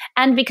be.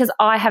 And because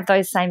I have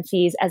those same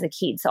fears as a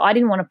kid, so I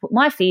didn't want to put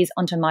my fears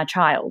onto my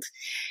child.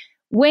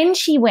 When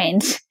she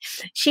went,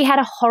 she had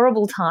a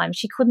horrible time.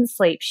 She couldn't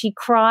sleep. She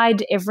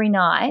cried every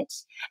night.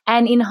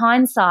 And in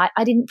hindsight,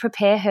 I didn't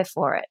prepare her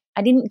for it.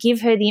 I didn't give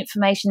her the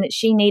information that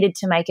she needed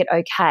to make it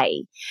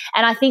okay.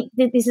 And I think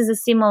that this is a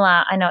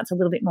similar, I know it's a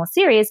little bit more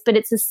serious, but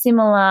it's a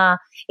similar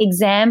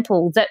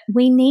example that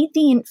we need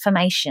the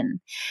information.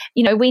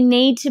 You know, we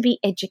need to be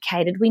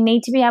educated. We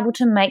need to be able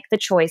to make the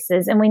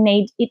choices, and we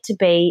need it to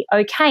be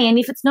okay. And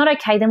if it's not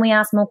okay, then we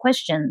ask more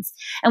questions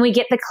and we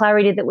get the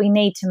clarity that we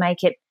need to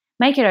make it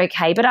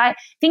okay. But I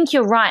think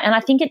you're right. And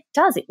I think it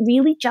does. It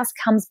really just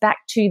comes back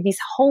to this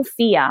whole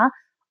fear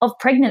of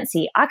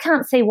pregnancy. I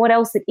can't see what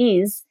else it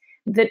is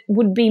that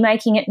would be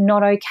making it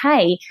not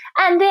okay.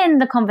 And then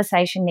the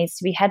conversation needs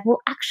to be had, well,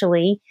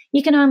 actually,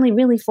 you can only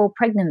really fall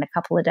pregnant a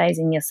couple of days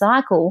in your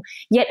cycle.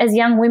 Yet as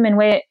young women,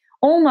 we're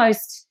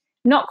almost,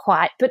 not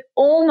quite, but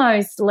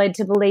almost led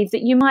to believe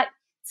that you might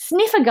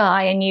sniff a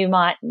guy and you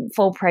might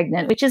fall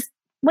pregnant, which is,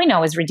 we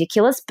know is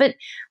ridiculous, but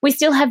we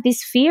still have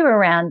this fear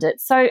around it.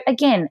 So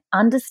again,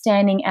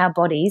 understanding our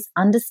bodies,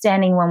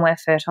 understanding when we're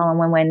fertile and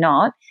when we're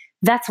not,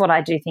 that's what I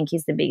do think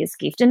is the biggest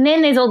gift. And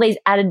then there's all these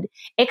added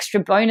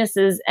extra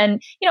bonuses.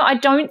 And, you know, I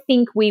don't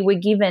think we were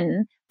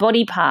given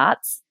body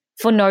parts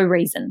for no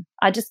reason.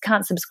 I just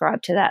can't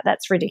subscribe to that.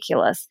 That's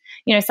ridiculous.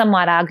 You know, some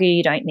might argue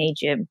you don't need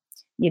your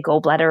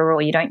gallbladder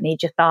or you don't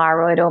need your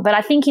thyroid, but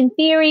I think in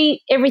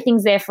theory,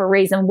 everything's there for a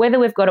reason. Whether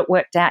we've got it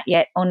worked out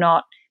yet or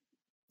not,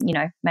 you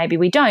know, maybe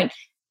we don't.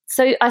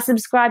 So I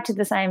subscribe to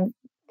the same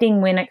thing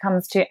when it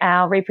comes to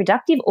our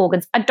reproductive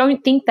organs. I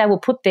don't think they were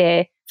put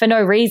there for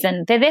no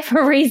reason. They're there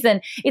for a reason.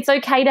 It's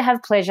okay to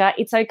have pleasure.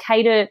 It's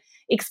okay to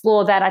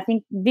explore that. I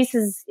think this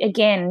is,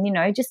 again, you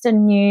know, just a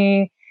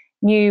new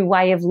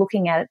way of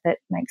looking at it that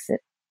makes it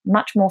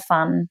much more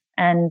fun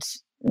and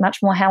much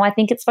more how I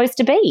think it's supposed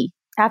to be.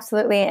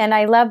 Absolutely. And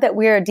I love that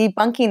we're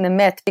debunking the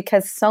myth,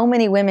 because so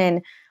many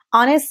women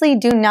honestly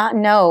do not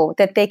know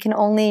that they can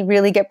only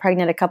really get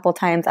pregnant a couple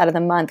times out of the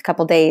month,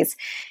 couple days.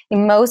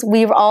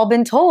 We've all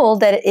been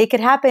told that it could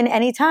happen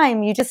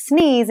anytime. You just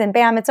sneeze and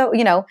bam, it's,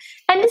 you know.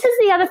 And this is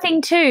the other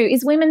thing too,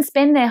 is women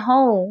spend their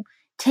whole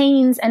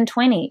teens and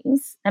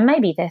 20s and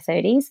maybe their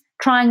 30s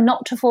trying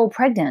not to fall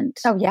pregnant.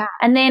 Oh, yeah.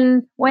 And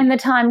then when the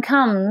time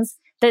comes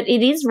that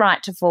it is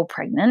right to fall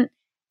pregnant,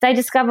 they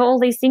discover all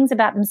these things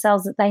about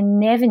themselves that they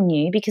never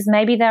knew, because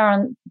maybe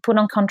they're put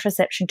on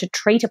contraception to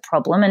treat a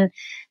problem. And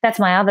that's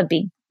my other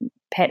big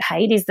pet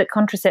hate, is that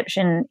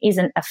contraception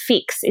isn't a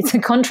fix. It's a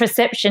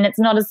contraception. It's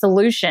not a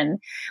solution.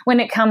 When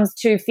it comes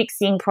to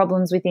fixing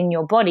problems within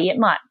your body, it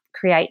might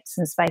create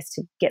some space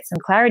to get some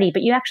clarity,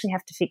 but you actually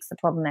have to fix the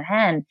problem at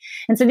hand.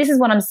 And so this is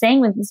what I'm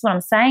saying with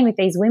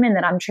these women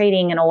that I'm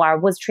treating, or I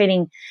was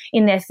treating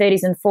in their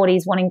 30s and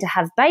 40s wanting to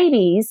have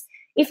babies.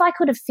 If I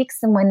could have fixed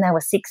them when they were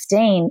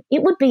 16,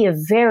 it would be a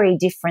very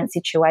different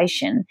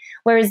situation.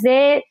 Whereas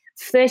they're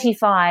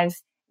 35,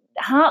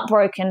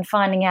 heartbroken,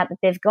 finding out that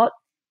they've got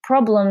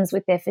problems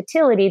with their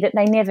fertility that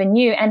they never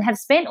knew, and have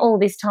spent all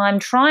this time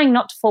trying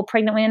not to fall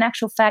pregnant when in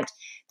actual fact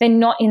they're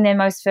not in their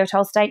most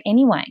fertile state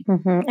anyway.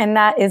 Mm-hmm. And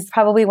that is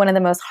probably one of the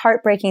most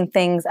heartbreaking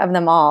things of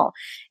them all,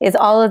 is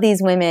all of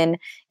these women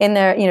in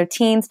their, you know,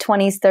 teens,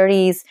 20s,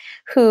 30s,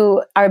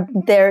 who are,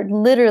 they're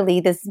literally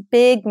this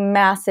big,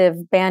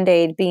 massive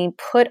Band-Aid being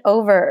put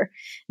over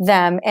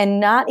them, and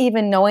not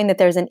even knowing that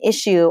there's an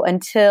issue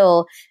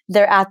until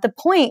they're at the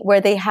point where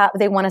they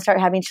want to start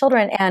having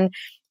children. And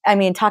I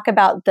mean, talk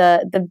about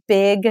the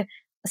big,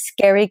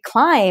 scary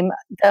climb,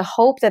 the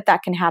hope that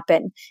can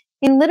happen.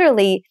 I mean,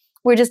 literally,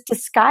 we're just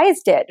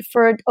disguised it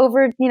for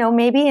over, you know,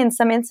 maybe in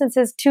some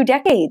instances 2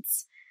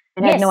 decades.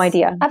 I had no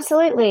idea.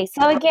 Absolutely.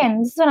 So again,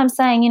 this is what I'm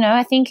saying.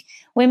 I think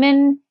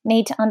women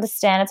need to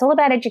understand it's all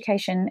about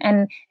education,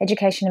 and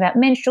education about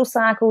menstrual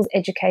cycles,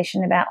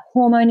 education about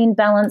hormone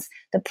imbalance,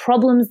 the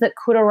problems that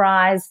could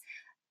arise.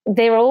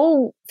 They're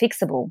all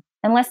fixable.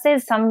 Unless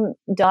there's some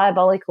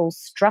diabolical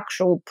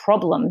structural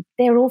problem,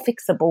 they're all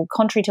fixable,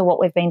 contrary to what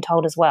we've been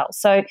told as well.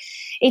 So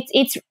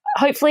it's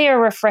hopefully a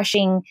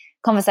refreshing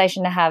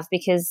conversation to have,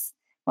 because,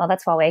 well,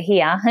 that's why we're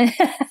here.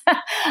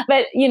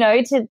 But,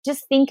 to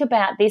just think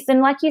about this.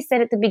 And like you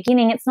said at the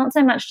beginning, it's not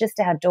so much just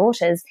our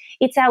daughters,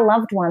 it's our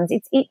loved ones.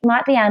 It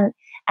might be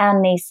our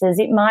nieces.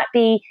 It might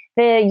be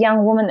the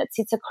young woman that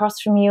sits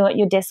across from you at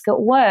your desk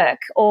at work,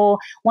 or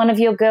one of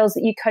your girls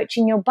that you coach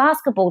in your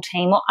basketball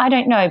team, or I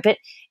don't know. But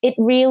it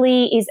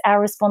really is our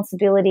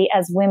responsibility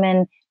as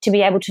women to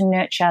be able to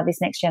nurture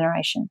this next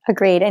generation.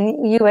 Agreed.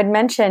 And you had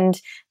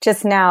mentioned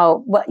just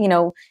now,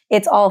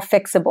 it's all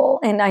fixable.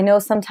 And I know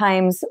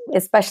sometimes,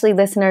 especially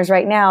listeners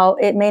right now,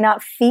 it may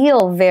not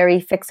feel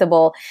very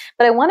fixable,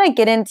 but I want to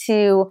get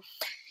into,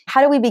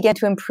 how do we begin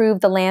to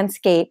improve the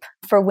landscape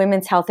for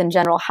women's health in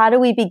general? How do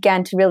we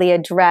begin to really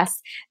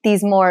address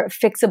these more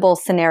fixable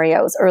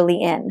scenarios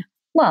early in?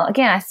 Well,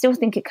 again, I still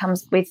think it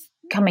comes with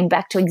coming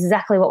back to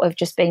exactly what we've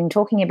just been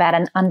talking about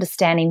and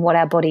understanding what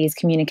our body is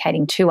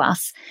communicating to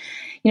us.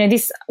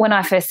 When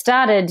I first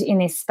started in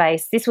this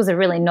space, this was a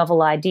really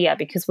novel idea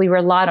because we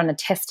relied on a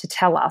test to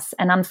tell us.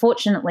 And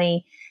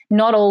unfortunately,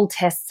 not all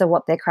tests are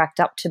what they're cracked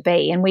up to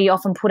be. And we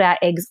often put our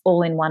eggs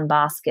all in one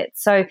basket.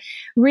 So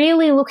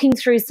really looking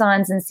through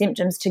signs and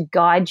symptoms to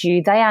guide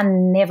you, they are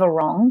never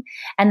wrong.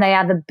 And they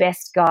are the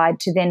best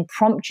guide to then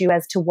prompt you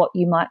as to what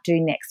you might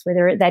do next,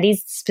 whether that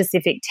is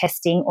specific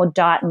testing or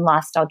diet and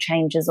lifestyle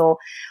changes,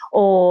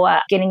 or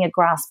getting a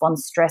grasp on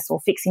stress, or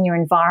fixing your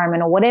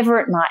environment, or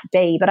whatever it might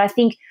be. But I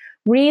think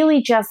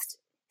really just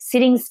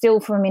sitting still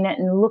for a minute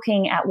and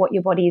looking at what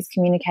your body is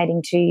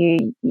communicating to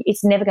you,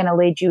 it's never going to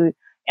lead you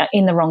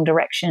in the wrong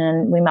direction,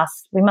 and we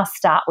must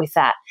start with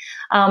that.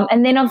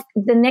 And then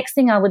the next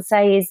thing I would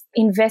say is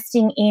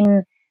investing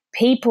in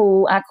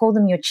people. I call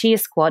them your cheer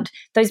squad,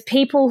 those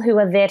people who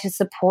are there to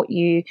support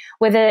you,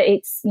 whether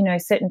it's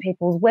certain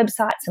people's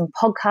websites and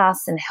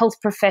podcasts and health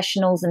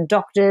professionals and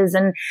doctors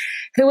and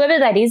whoever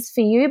that is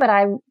for you. But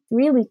I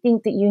really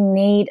think that you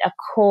need a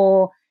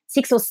core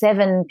 6 or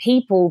 7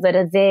 people that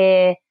are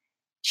there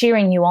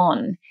cheering you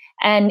on.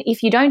 And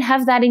if you don't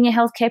have that in your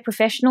healthcare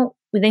professional,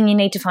 then you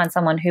need to find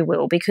someone who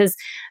will, because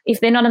if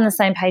they're not on the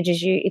same page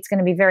as you, it's going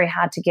to be very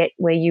hard to get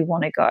where you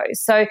want to go.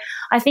 So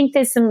I think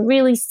there's some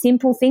really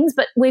simple things,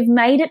 but we've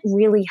made it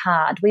really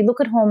hard. We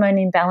look at hormone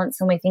imbalance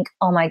and we think,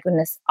 oh my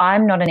goodness,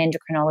 I'm not an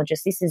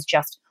endocrinologist. This is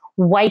just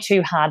way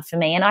too hard for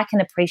me. And I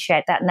can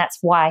appreciate that. And that's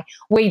why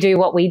we do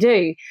what we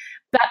do.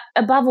 But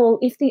above all,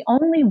 if the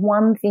only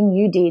one thing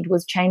you did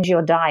was change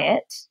your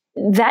diet,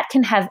 that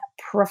can have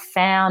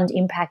profound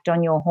impact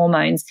on your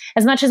hormones,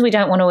 as much as we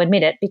don't want to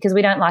admit it, because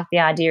we don't like the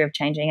idea of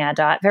changing our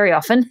diet very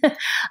often.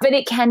 But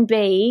it can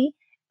be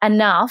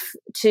enough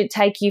to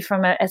take you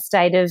from a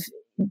state of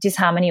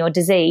disharmony or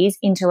disease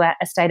into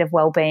a state of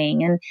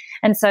well-being.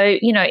 And so,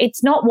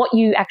 it's not what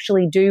you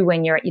actually do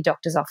when you're at your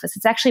doctor's office.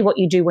 It's actually what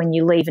you do when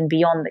you leave and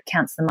beyond that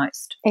counts the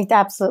most. It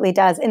absolutely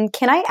does. And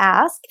can I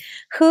ask,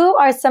 who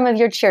are some of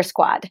your cheer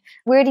squad?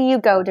 Where do you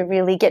go to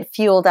really get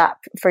fueled up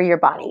for your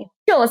body?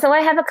 Sure. So I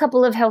have a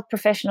couple of health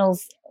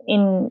professionals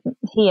in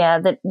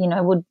here that,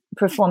 would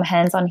perform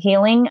hands-on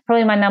healing.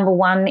 Probably my number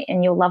one,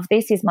 and you'll love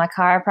this, is my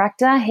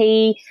chiropractor.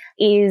 He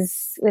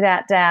is,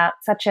 without doubt,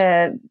 such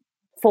a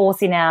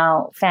force in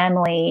our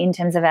family in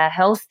terms of our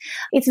health.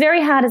 It's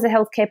very hard as a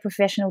healthcare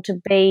professional to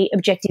be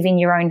objective in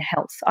your own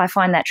health. I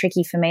find that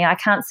tricky for me. I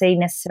can't see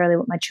necessarily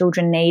what my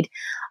children need.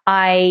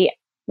 I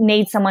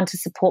need someone to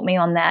support me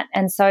on that.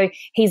 And so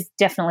he's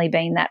definitely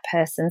been that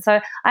person. So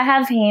I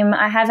have him.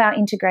 I have our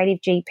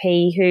integrative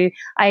GP, who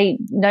I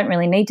don't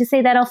really need to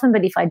see that often,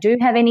 but if I do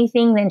have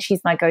anything, then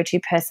she's my go-to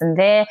person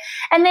there.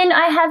 And then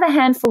I have a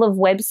handful of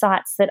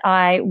websites that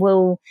I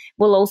will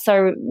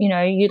also,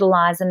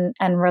 utilize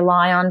and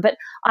rely on. But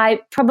I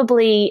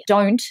probably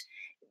don't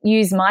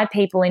use my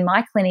people in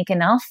my clinic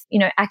enough.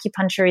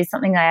 Acupuncture is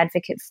something I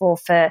advocate for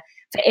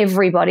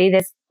everybody.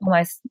 There's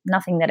almost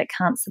nothing that it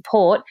can't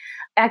support.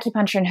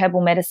 Acupuncture and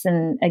herbal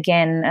medicine,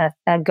 again,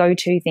 are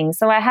go-to things.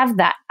 So I have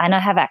that, and I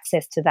have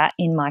access to that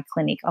in my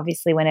clinic,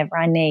 obviously, whenever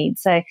I need.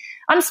 So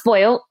I'm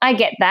spoiled. I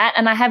get that.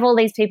 And I have all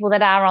these people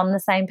that are on the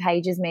same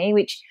page as me,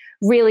 which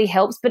really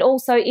helps. But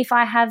also, if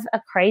I have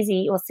a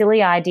crazy or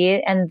silly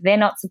idea and they're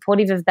not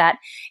supportive of that,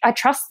 I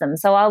trust them.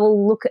 So I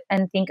will look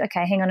and think,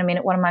 okay, hang on a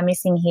minute, what am I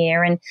missing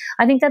here? And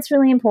I think that's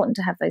really important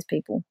to have those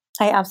people.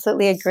 I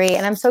absolutely agree.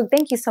 And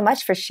thank you so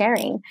much for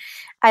sharing.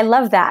 I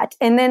love that.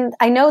 And then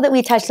I know that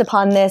we touched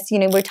upon this,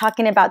 we're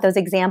talking about those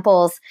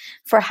examples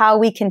for how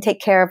we can take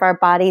care of our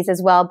bodies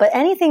as well, but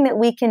anything that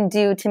we can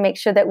do to make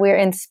sure that we're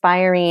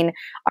inspiring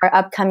our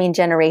upcoming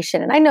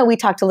generation. And I know we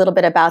talked a little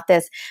bit about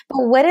this,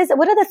 but what are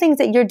the things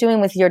that you're doing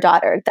with your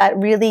daughter that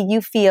really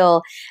you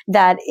feel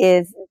that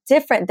is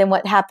different than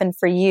what happened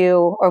for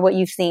you or what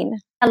you've seen?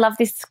 I love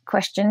this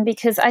question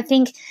because I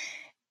think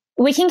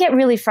we can get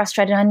really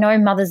frustrated. I know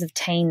mothers of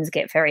teens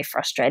get very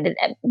frustrated.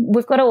 And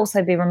we've got to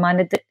also be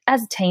reminded that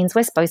as teens,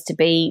 we're supposed to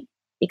be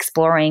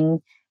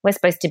exploring, we're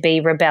supposed to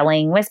be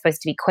rebelling, we're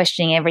supposed to be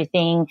questioning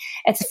everything.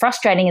 It's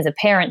frustrating as a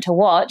parent to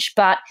watch,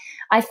 but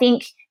I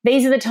think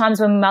these are the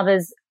times when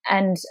mothers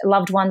and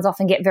loved ones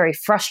often get very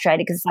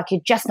frustrated because it's like,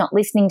 you're just not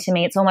listening to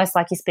me. It's almost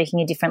like you're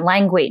speaking a different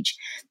language.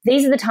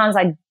 These are the times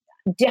I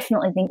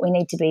definitely think we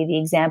need to be the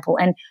example,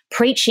 and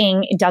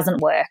preaching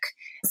doesn't work.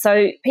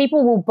 So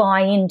people will buy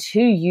into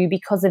you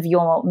because of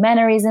your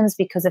mannerisms,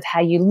 because of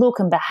how you look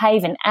and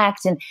behave and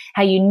act and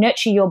how you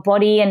nurture your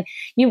body. And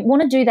you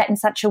want to do that in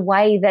such a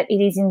way that it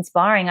is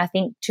inspiring, I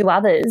think, to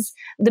others.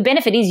 The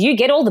benefit is you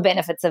get all the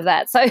benefits of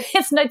that. So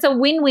it's a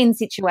win-win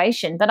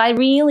situation. But I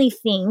really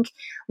think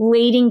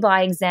leading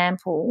by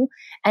example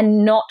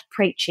and not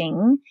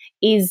preaching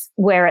is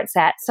where it's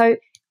at. So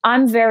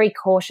I'm very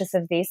cautious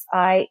of this.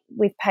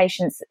 With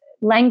patients,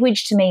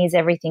 language to me is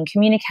everything.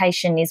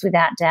 Communication is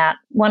without doubt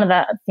one of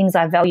the things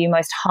I value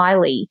most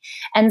highly.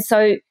 And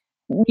so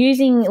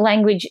using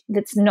language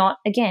that's not,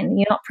 again,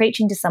 you're not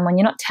preaching to someone,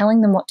 you're not telling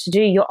them what to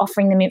do, you're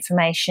offering them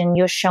information,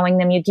 you're showing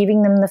them, you're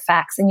giving them the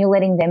facts, and you're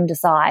letting them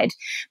decide.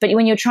 But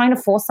when you're trying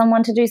to force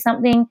someone to do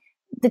something,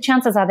 the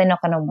chances are they're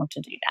not going to want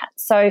to do that.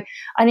 So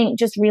I think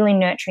just really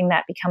nurturing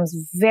that becomes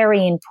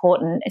very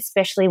important,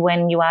 especially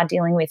when you are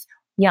dealing with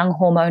young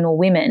hormonal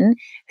women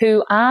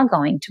who are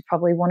going to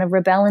probably want to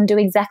rebel and do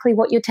exactly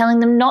what you're telling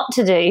them not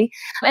to do.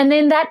 And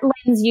then that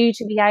lends you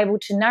to be able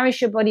to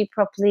nourish your body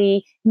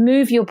properly,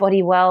 move your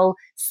body well,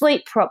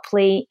 sleep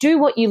properly, do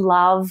what you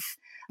love.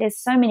 There's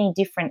so many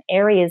different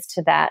areas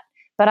to that.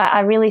 But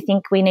I really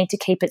think we need to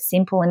keep it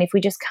simple. And if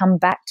we just come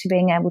back to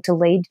being able to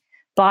lead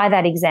by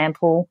that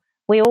example,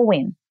 we all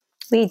win.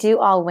 We do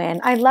all win.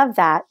 I love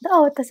that.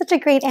 Oh, that's such a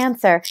great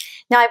answer.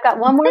 Now I've got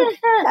one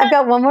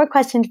more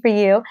question for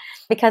you,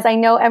 because I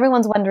know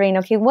everyone's wondering,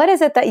 okay, what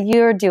is it that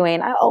you're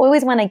doing? I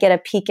always want to get a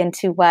peek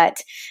into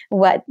what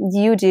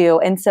you do.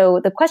 And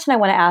so the question I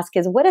want to ask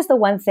is, what is the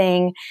one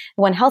thing,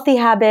 one healthy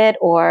habit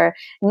or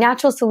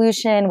natural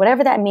solution,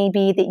 whatever that may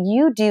be, that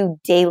you do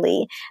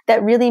daily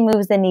that really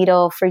moves the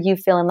needle for you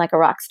feeling like a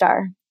rock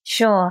star?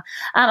 Sure.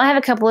 I have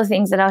a couple of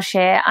things that I'll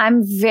share.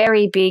 I'm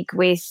very big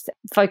with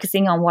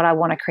focusing on what I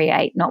want to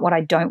create, not what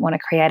I don't want to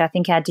create. I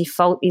think our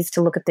default is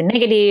to look at the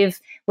negative.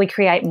 We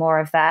create more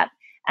of that.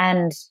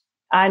 And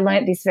I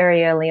learned this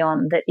very early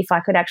on, that if I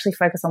could actually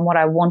focus on what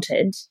I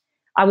wanted,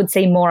 I would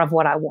see more of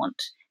what I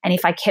want. And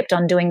if I kept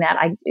on doing that,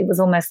 it was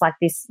almost like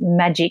this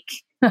magic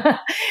path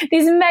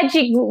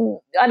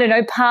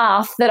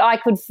that I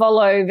could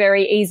follow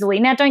very easily.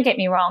 Now, don't get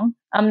me wrong.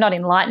 I'm not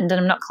enlightened and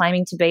I'm not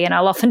claiming to be, and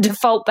I'll often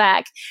default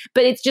back,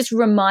 but it's just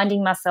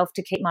reminding myself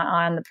to keep my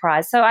eye on the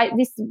prize. So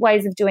this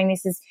ways of doing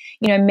this is,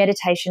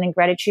 meditation and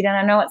gratitude. And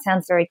I know it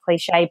sounds very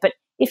cliche, but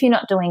if you're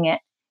not doing it,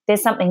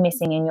 there's something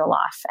missing in your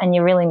life, and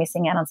you're really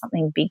missing out on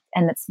something big,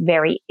 and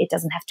it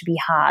doesn't have to be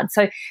hard.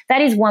 So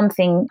that is one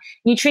thing.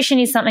 Nutrition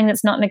is something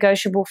that's not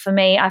negotiable for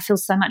me. I feel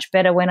so much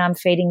better when I'm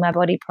feeding my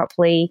body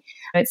properly.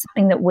 It's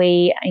something that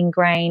we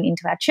ingrain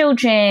into our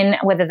children,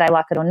 whether they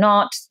like it or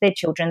not. They're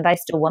children. They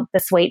still want the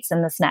sweets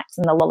and the snacks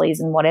and the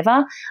lollies and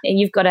whatever.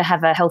 You've got to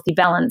have a healthy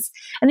balance.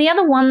 And the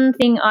other one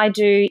thing I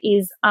do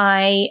is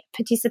I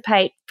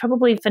participate,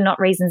 probably for not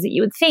reasons that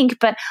you would think,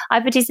 but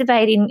I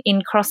participate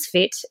in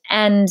CrossFit,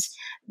 and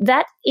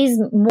that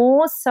is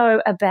more so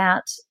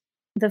about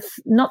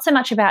not so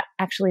much about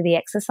actually the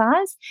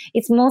exercise.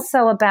 It's more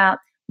so about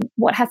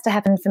what has to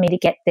happen for me to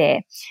get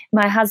there.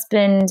 My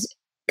husband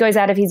goes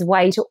out of his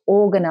way to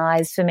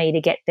organize for me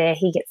to get there.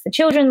 He gets the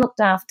children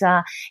looked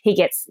after. He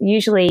gets,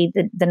 usually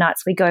the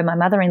nights we go, my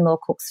mother-in-law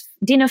cooks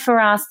dinner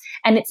for us,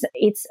 and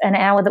it's an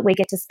hour that we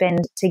get to spend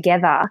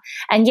together.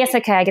 And yes,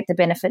 okay, I get the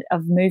benefit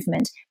of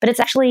movement, but it's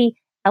actually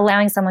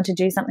allowing someone to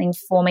do something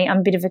for me. I'm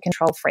a bit of a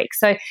control freak.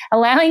 So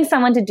allowing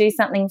someone to do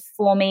something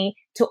for me,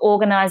 to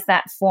organize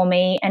that for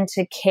me and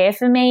to care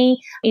for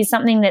me is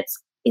something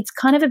it's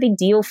kind of a big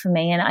deal for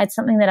me, and it's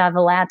something that I've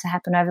allowed to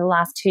happen over the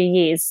last 2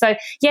 years. So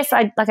yes,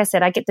 like I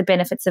said, I get the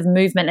benefits of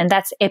movement, and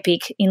that's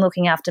epic in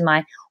looking after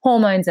my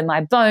hormones and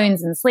my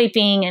bones and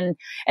sleeping and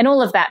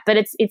all of that. But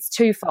it's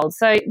twofold.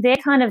 So they're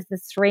kind of the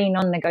three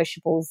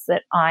non-negotiables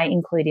that I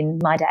include in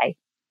my day.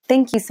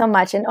 Thank you so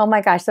much. And oh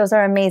my gosh, those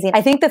are amazing.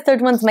 I think the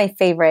third one's my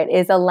favorite,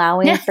 is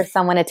allowing for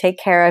someone to take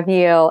care of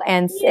you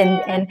and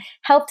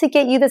help to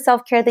get you the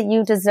self-care that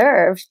you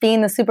deserve,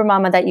 being the super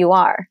mama that you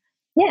are.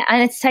 Yeah,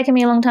 and it's taken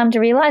me a long time to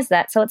realize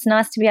that. So it's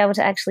nice to be able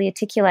to actually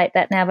articulate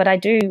that now. But I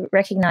do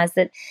recognize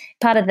that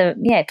part of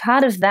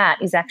that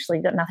is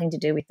actually got nothing to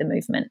do with the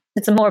movement.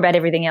 It's more about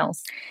everything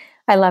else.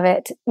 I love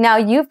it. Now,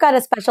 you've got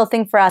a special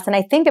thing for us. And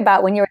I think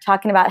about when you were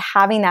talking about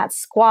having that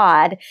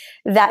squad,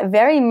 that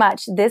very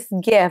much this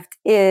gift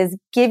is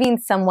giving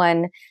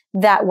someone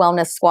that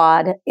wellness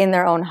squad in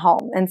their own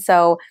home. And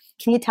so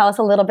can you tell us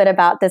a little bit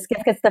about this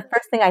gift? It's the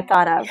first thing I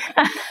thought of.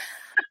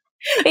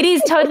 It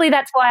is totally,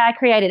 that's why I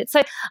created it.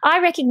 So I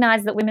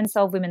recognize that women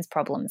solve women's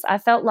problems. I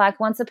felt like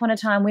once upon a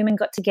time women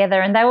got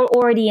together and they were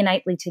already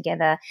innately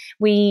together.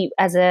 We,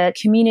 as a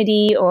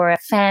community or a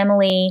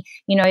family,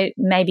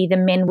 maybe the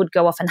men would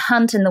go off and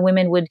hunt and the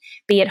women would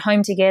be at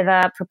home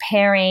together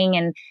preparing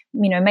and,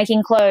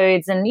 making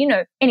clothes and,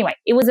 anyway,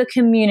 it was a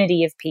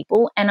community of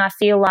people, and I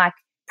feel like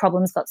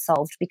problems got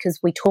solved because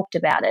we talked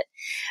about it.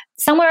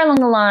 Somewhere along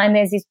the line,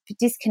 there's this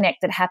disconnect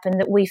that happened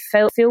that we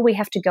feel we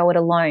have to go it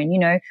alone.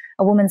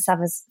 A woman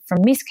suffers from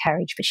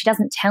miscarriage, but she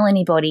doesn't tell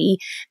anybody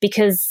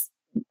because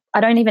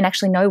I don't even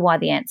actually know why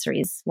the answer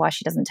is why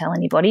she doesn't tell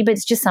anybody, but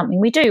it's just something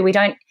we do. We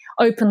don't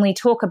openly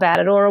talk about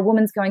it. Or a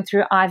woman's going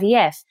through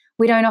IVF.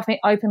 We don't often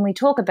openly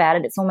talk about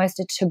it. It's almost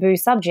a taboo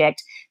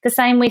subject. The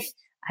same with,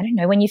 I don't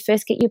know, when you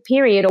first get your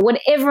period or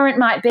whatever it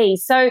might be.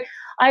 So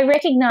I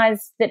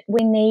recognize that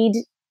we need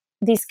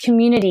this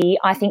community,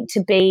 I think,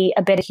 to be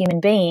a better human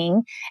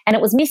being, and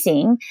it was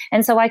missing.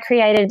 And so I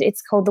created,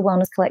 it's called the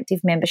Wellness Collective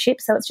membership.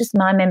 So it's just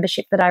my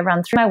membership that I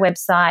run through my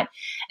website,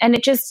 and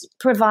it just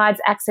provides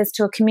access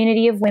to a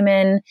community of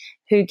women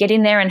who get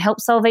in there and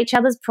help solve each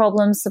other's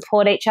problems,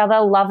 support each other,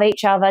 love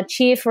each other,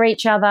 cheer for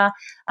each other.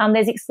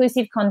 There's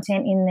exclusive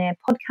content in their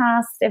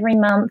podcast every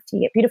month.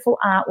 You get beautiful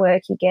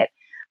artwork.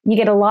 You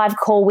get a live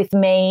call with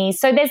me.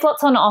 So there's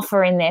lots on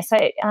offer in there. So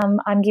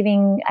I'm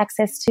giving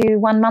access to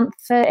 1 month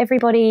for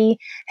everybody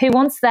who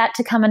wants that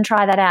to come and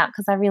try that out,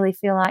 because I really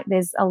feel like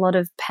there's a lot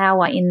of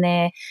power in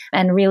there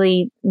and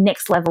really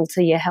next level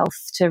to your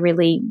health to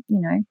really,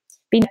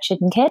 be nurtured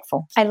and cared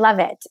for. I love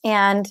it.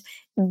 And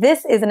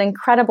this is an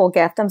incredible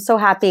gift. I'm so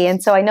happy.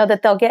 And so I know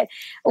that they'll get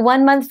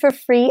 1 month for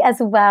free as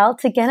well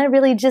to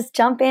really just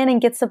jump in and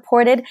get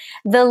supported.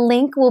 The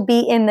link will be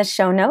in the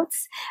show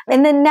notes.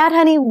 And then Nat,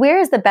 honey, where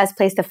is the best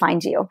place to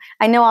find you?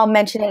 I know I'll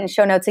mention it in the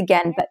show notes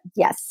again, but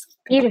yes.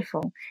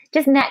 Beautiful.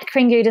 Just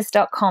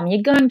natkringoudis.com.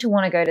 You're going to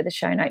want to go to the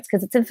show notes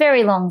because it's a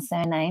very long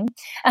surname.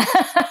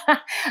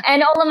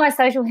 And all of my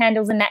social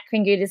handles are Nat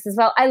Kringoudis as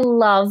well. I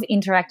love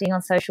interacting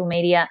on social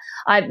media.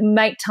 I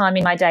make time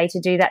in my day to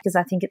do that because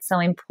I think it's so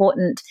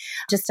important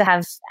just to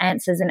have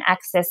answers and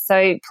access.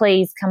 So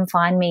please come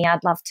find me.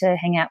 I'd love to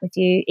hang out with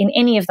you in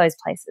any of those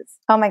places.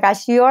 Oh my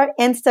gosh, your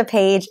Insta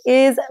page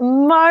is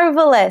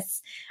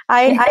marvelous.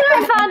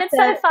 It's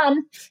so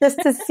fun. Just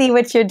to see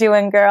what you're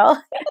doing,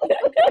 girl.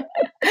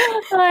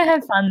 I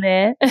have fun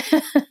there.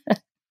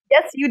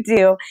 Yes, you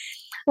do.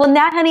 Well,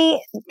 Nat,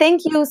 honey,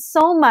 thank you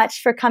so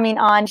much for coming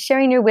on,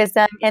 sharing your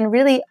wisdom, and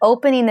really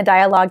opening the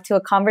dialogue to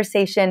a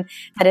conversation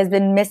that has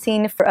been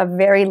missing for a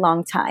very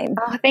long time.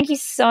 Oh, thank you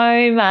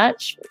so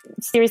much.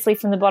 Seriously,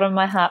 from the bottom of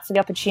my heart, for the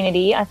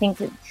opportunity. I think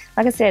that,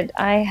 like I said,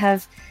 I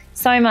have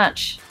so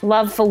much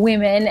love for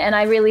women, and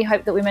I really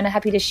hope that women are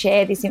happy to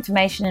share this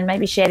information and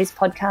maybe share this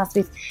podcast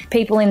with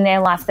people in their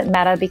life that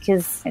matter,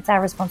 because it's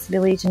our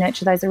responsibility to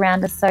nurture those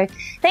around us. So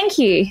thank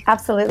you.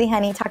 Absolutely,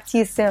 honey. Talk to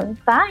you soon.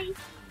 Bye.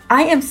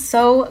 I am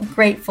so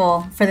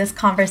grateful for this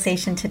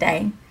conversation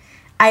today.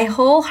 I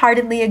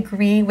wholeheartedly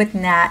agree with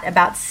Nat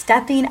about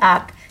stepping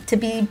up to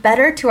be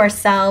better to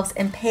ourselves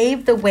and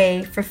pave the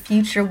way for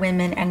future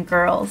women and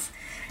girls.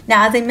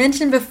 Now, as I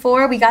mentioned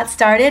before we got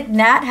started,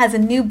 Nat has a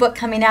new book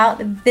coming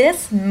out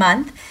this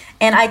month,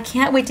 and I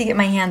can't wait to get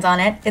my hands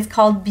on it. It's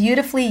called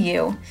Beautifully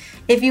You.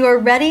 If you are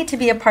ready to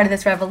be a part of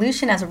this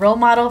revolution as a role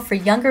model for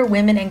younger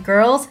women and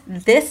girls,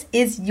 this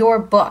is your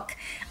book.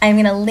 I'm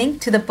going to link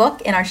to the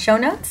book in our show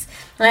notes.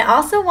 And I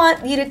also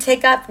want you to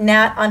take up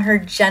Nat on her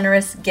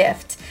generous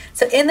gift.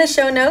 So in the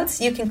show notes,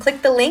 you can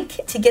click the link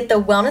to get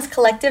the Wellness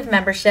Collective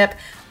membership.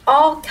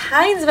 All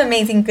kinds of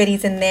amazing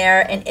goodies in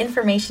there and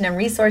information and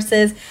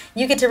resources.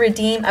 You get to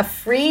redeem a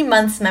free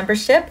month's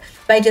membership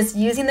by just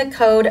using the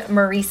code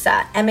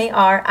MARIZA,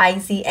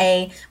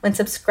 MARIZA, when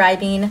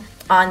subscribing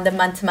on the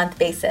month-to-month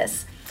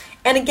basis.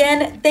 And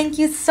again, thank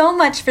you so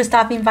much for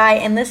stopping by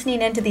and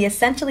listening into the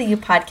Essentially You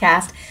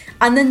podcast.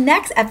 On the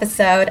next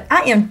episode,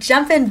 I am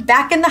jumping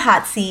back in the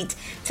hot seat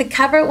to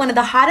cover one of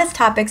the hottest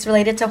topics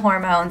related to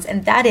hormones,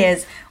 and that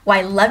is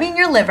why loving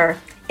your liver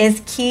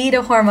is key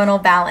to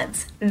hormonal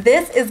balance.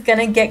 This is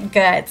gonna get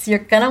good, so you're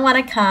gonna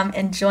wanna come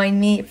and join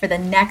me for the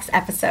next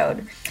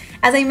episode.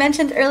 As I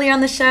mentioned earlier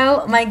on the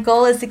show, my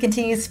goal is to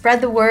continue to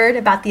spread the word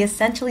about the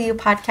Essentially You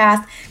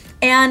podcast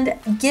and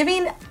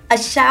giving a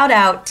shout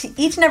out to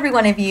each and every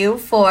one of you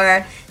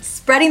for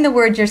spreading the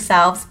word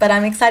yourselves, but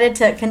I'm excited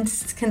to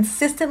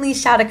consistently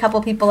shout a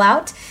couple people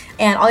out.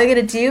 And all you're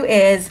gonna do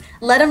is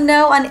let them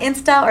know on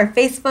Insta or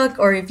Facebook,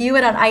 or review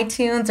it on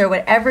iTunes, or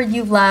whatever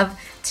you love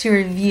to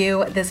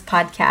review this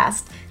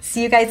podcast.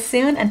 See you guys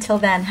soon. Until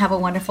then, have a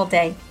wonderful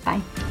day.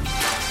 Bye.